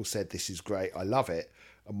 10 people said this is great, I love it,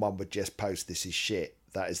 and one would just post this is shit,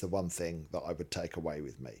 that is the one thing that I would take away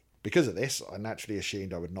with me. Because of this, I naturally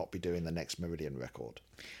assumed I would not be doing the next Marillion record.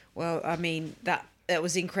 Well, I mean, that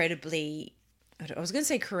was incredibly, I was going to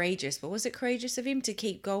say courageous, but was it courageous of him to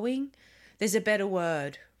keep going? There's a better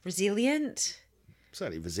word. Resilient?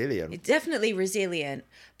 Certainly resilient. It's definitely resilient,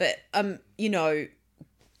 but I'm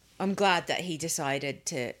glad that he decided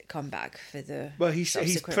to come back for the. Well, he's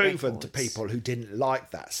proven records. to people who didn't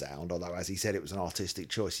like that sound, although as he said it was an artistic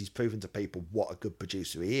choice. He's proven to people what a good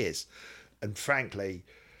producer he is, and frankly,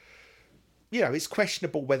 it's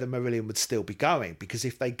questionable whether Marillion would still be going, because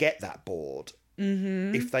if they get that bored,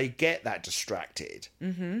 if they get that distracted,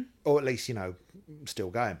 or at least still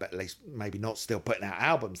going, but at least maybe not still putting out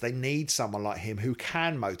albums, they need someone like him who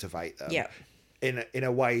can motivate them in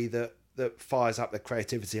a way that fires up their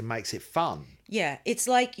creativity and makes it fun. Yeah, it's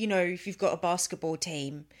like, if you've got a basketball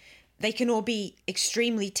team, they can all be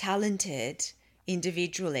extremely talented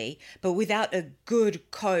individually, but without a good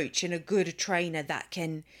coach and a good trainer that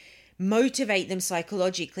can motivate them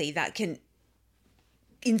psychologically, that can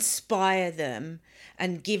inspire them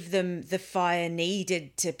and give them the fire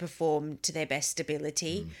needed to perform to their best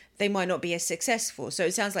ability, they might not be as successful. So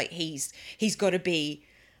it sounds like he's got to be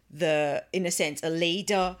in a sense, a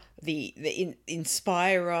leader, the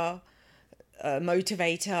inspirer,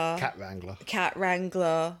 motivator, cat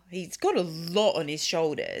wrangler. He's got a lot on his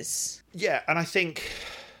shoulders. Yeah, and I think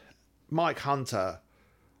Mike Hunter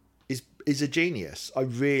is a genius. I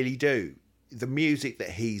really do. The music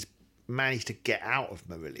that he's managed to get out of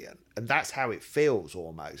Marillion, and that's how it feels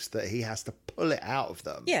almost, that he has to pull it out of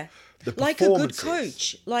them. Yeah, like a good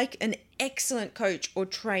coach, like an excellent coach or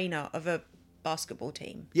trainer of a basketball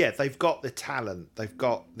team. Yeah, they've got the talent, they've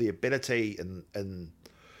got the ability and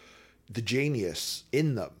the genius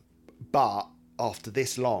in them, but after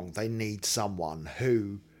this long, they need someone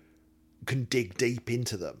who can dig deep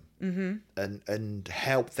into them and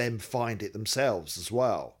help them find it themselves as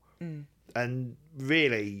well. And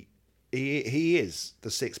really, he is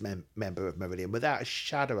the sixth member of Marillion without a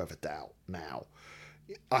shadow of a doubt now.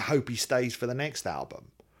 I hope he stays for the next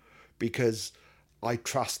album, because I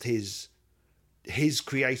trust his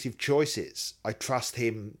creative choices. I trust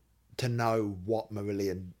him to know what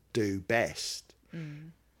Marillion do best.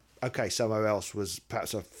 Okay, Somewhere Else was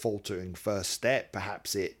perhaps a faltering first step.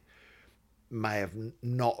 Perhaps it may have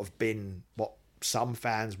not have been what some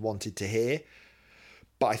fans wanted to hear.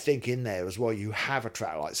 But I think in there as well, you have a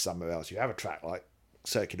track like Somewhere Else, you have a track like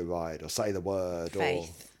Circular Ride or Say the Word or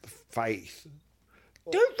Faith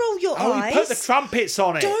Don't roll your eyes. He put the trumpets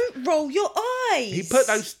on it. Don't roll your eyes. He put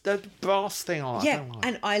the brass thing on. Yeah,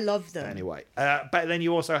 and I love them. Anyway, but then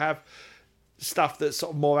you also have stuff that's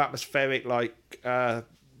sort of more atmospheric, like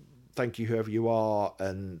 "Thank You Whoever You Are"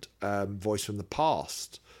 and "Voice from the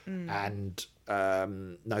Past" and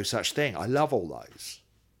 "No Such Thing." I love all those,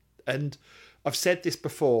 and I've said this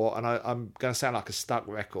before, and I'm going to sound like a stuck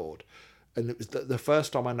record. And it was the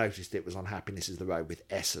first time I noticed it was on "Happiness Is the Road" with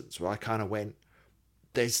Essence, where I kind of went,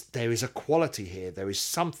 there is a quality here. There is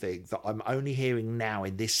something that I'm only hearing now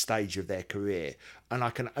in this stage of their career, and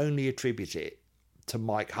I can only attribute it to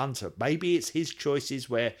Mike Hunter. Maybe it's his choices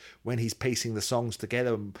where when he's piecing the songs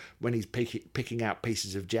together and when he's picking out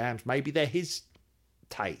pieces of jams, maybe they're his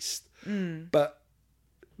taste. But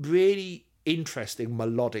really interesting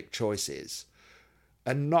melodic choices.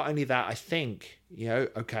 And not only that, I think,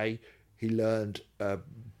 okay, he learned a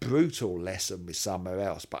brutal lesson with Somewhere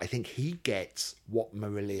Else, but I think he gets what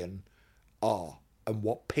Marillion are and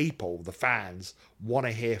what people, the fans, want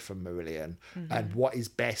to hear from Marillion and what is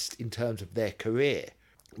best in terms of their career.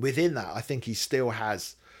 Within that, I think he still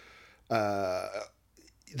has the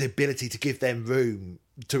ability to give them room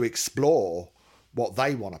to explore what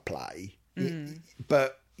they want to play.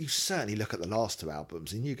 But you certainly look at the last two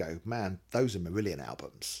albums and you go, man, those are Marillion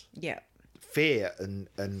albums. Yeah. Fear and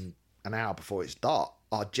An Hour Before It's Dark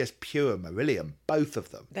are just pure Marillion, both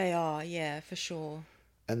of them. They are, yeah, for sure.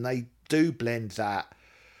 And they do blend that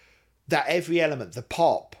every element, the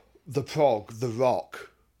pop, the prog, the rock,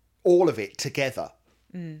 all of it together.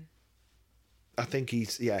 I think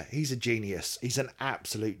he's a genius. He's an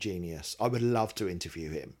absolute genius. I would love to interview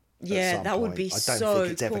him. Yeah, that would be so cool. I don't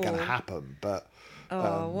think it's ever going to happen, but...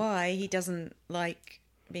 why? He doesn't like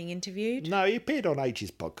being interviewed? No, he appeared on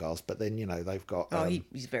H's podcast, but then, they've got...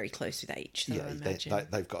 he's very close with H, though, I imagine.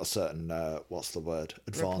 They've got a certain, what's the word?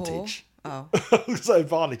 Advantage. Rapport? Oh. So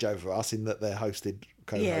advantage over us in that they're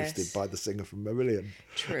co-hosted by the singer from Marillion.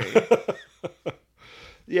 True.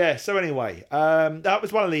 Yeah, so anyway, that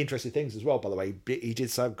was one of the interesting things as well, by the way. He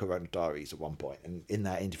did some Corona Diaries at one point, and in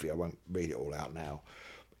that interview, I won't read it all out now,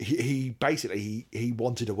 he basically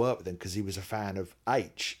wanted to work with him because he was a fan of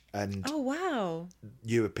H and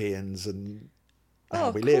Europeans and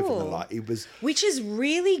how we live and the like. Which is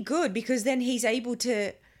really good because then he's able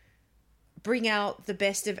to bring out the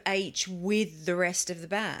best of H with the rest of the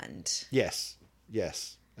band. Yes,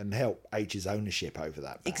 and help H's ownership over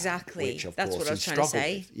that band. Exactly. Which, of That's course, what I was trying to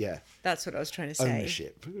say. With. Yeah. That's what I was trying to say.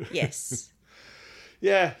 Ownership. Yes.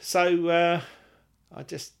 Yeah. So I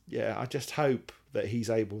just hope that he's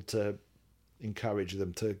able to encourage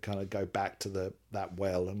them to kind of go back to that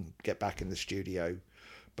well and get back in the studio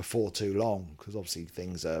before too long, because obviously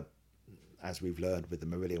things are, as we've learned with the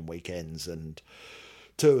Marillion weekends and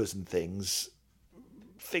tours and things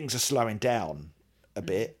are slowing down a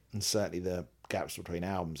bit, and certainly the gaps between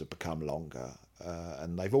albums have become longer,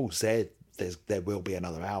 and they've all said there will be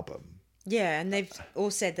another album. Yeah, and they've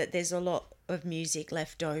all said that there's a lot of music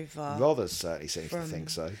left over. Rothers certainly seems to think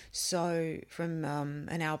so. So from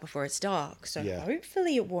An Hour Before It's Dark. So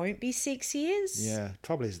hopefully it won't be 6 years. Yeah,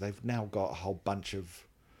 trouble is they've now got a whole bunch of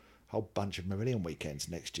Marillion weekends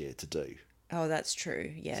next year to do. Oh, that's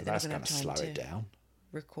true. Yeah, so that's going to slow it down.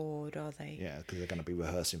 Record, are they? Yeah, because they're going to be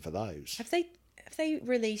rehearsing for those. Have they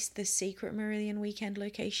released the secret Marillion weekend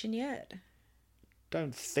location yet?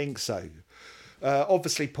 Don't think so.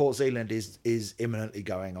 Obviously, Port Zealand is imminently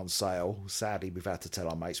going on sale. Sadly, we've had to tell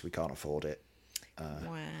our mates we can't afford it.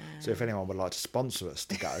 Wow. So if anyone would like to sponsor us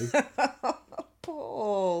to go...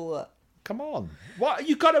 Paul! Come on. What?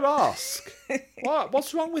 You got to ask.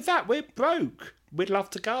 What's wrong with that? We're broke. We'd love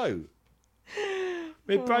to go.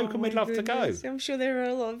 We're broke and we'd love to go. I'm sure there are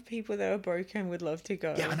a lot of people that are broke and would love to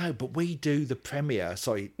go. Yeah, I know, but we do the premiere.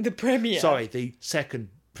 The second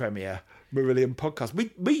premiere Marillion podcast.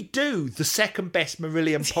 We do the second best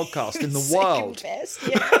Marillion podcast in the world. Second best,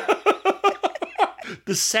 yeah.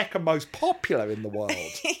 The second most popular in the world.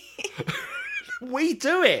 We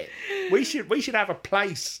do it. We should have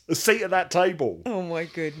a seat at that table. Oh my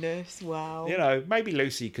goodness! Wow. Maybe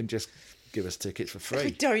Lucy can just give us tickets for free. I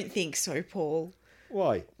don't think so, Paul.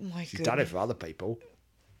 Why? Oh my She's done it for other people.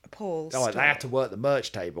 Paul, they had to work the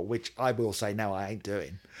merch table, which I will say no, I ain't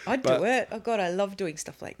doing. I'd do it. Oh God, I love doing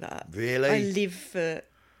stuff like that. Really? I live for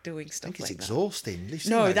doing stuff like that. I think it's exhausting.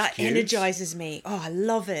 No, that energizes me. Oh, I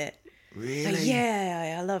love it. Really?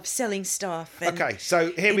 Yeah, I love selling stuff. Okay,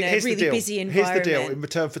 so here's really the deal. Busy here's the deal. In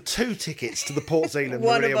return for 2 tickets to the Port Zealand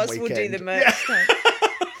one Marillion of us weekend, will do the merch.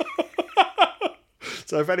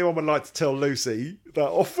 So if anyone would like to tell Lucy that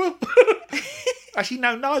offer... Actually,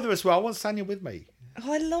 no, neither of us will. I want Sanya with me.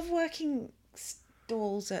 Oh, I love working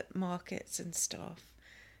stalls at markets and stuff.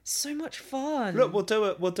 So much fun. Look, we'll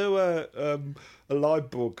do a live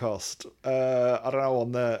broadcast. I don't know,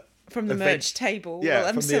 on the from the merch table. Yeah, well,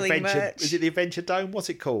 I'm from the selling Adventure. merch. Is it the Adventure Dome? What's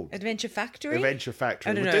it called? Adventure Factory. Adventure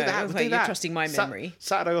Factory. I don't We'll know. do that. We'll do You're that. trusting my memory.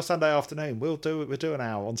 Saturday or Sunday afternoon. We'll do an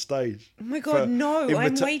hour on stage. Oh my God, no!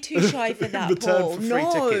 I'm way too shy for that, Paul. For free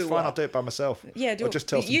No. tickets. Fine, I'll do it by myself. Yeah, do I'll it. just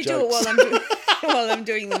tell some you jokes. do it while I'm doing while I'm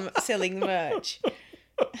doing selling the merch.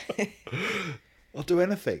 I'll do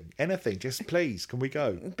anything. Just please, can we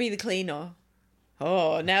go? Be the cleaner.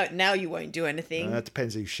 Oh, now you won't do anything. It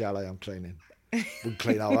depends whose chalet I'm cleaning. We'll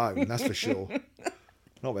clean our own, that's for sure.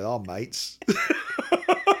 Not with our mates.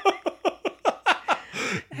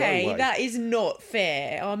 Hey, way. that is not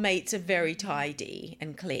fair. Our mates are very tidy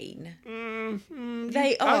and clean.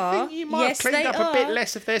 They are. I think you might yes, have cleaned they up are. a bit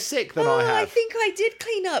less if they're sick than Oh, I have. I think I did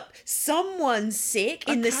clean up someone's sick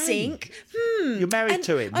in the Okay. sink. You're married And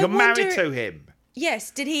to him. I You're married wonder- to him.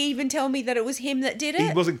 Yes, did he even tell me that it was him that did He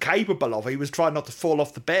it? wasn't capable of it. He was trying not to fall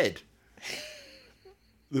off the bed.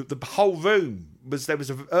 The whole room there was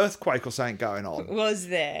an earthquake or something going on. Was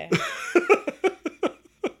there?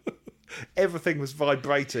 Everything was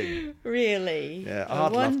vibrating. Really? Yeah, I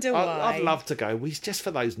wonder why. I'd love to go. We just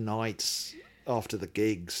for those nights after the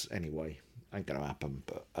gigs. Anyway, ain't gonna happen.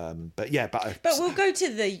 But yeah, but we'll go to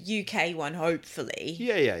the UK one, hopefully.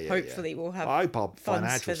 yeah. Hopefully we'll have I hope our funds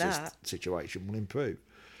financial for that. situation will improve.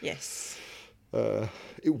 Yes.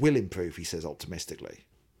 It will improve, he says optimistically.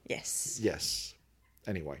 Yes. Yes.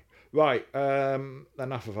 Anyway, right.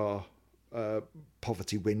 Enough of our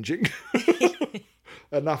poverty whinging.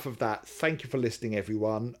 Enough of that. Thank you for listening,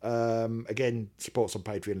 everyone. Again, support's on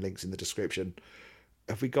Patreon, links in the description.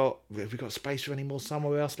 Have we got space for any more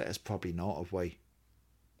somewhere else? Let us probably not, have we?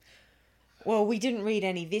 Well, we didn't read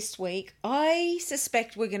any this week. I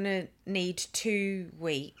suspect we're going to need 2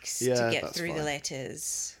 weeks to Yeah, get that's through the fine.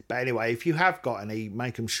 letters. But anyway, if you have got any,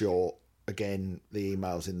 make them short. Again, the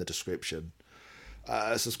email's in the description.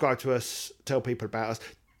 Subscribe to us. Tell people about us.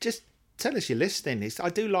 Just tell us you're listening. I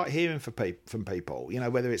do like hearing from people. You know,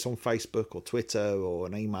 whether it's on Facebook or Twitter or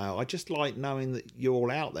an email. I just like knowing that you're all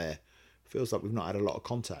out there. Feels like we've not had a lot of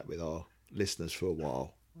contact with our listeners for a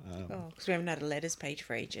while. Because we haven't had a letters page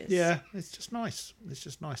for ages. Yeah, it's just nice. It's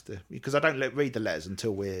just nice to, because I don't read the letters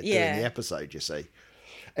until we're doing the episode, you see.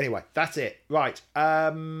 Anyway, that's it. Right.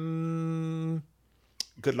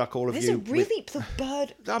 Good luck, all of There's you. a really... The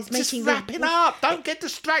bird I'm is just making wrapping up. Don't get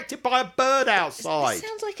distracted by a bird outside. It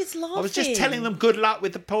sounds like it's laughing. I was just telling them good luck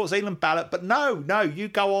with the Port Zealand ballot, but no, you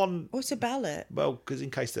go on. What's a ballot? Well, because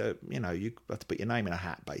in case you have to put your name in a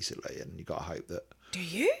hat, basically, and you got to hope that. Do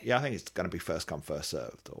you? Yeah, I think it's going to be first come, first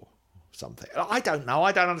served, or something. I don't know.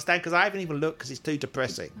 I don't understand because I haven't even looked because it's too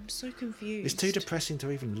depressing. I'm so confused. It's too depressing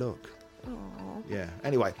to even look. Aww. Yeah.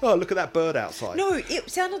 Anyway, look at that bird outside. No, it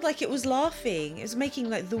sounded like it was laughing. It was making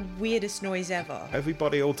like the weirdest noise ever.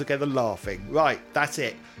 Everybody all together laughing. Right, that's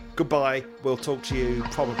it. Goodbye. We'll talk to you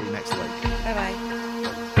probably next week. Bye-bye.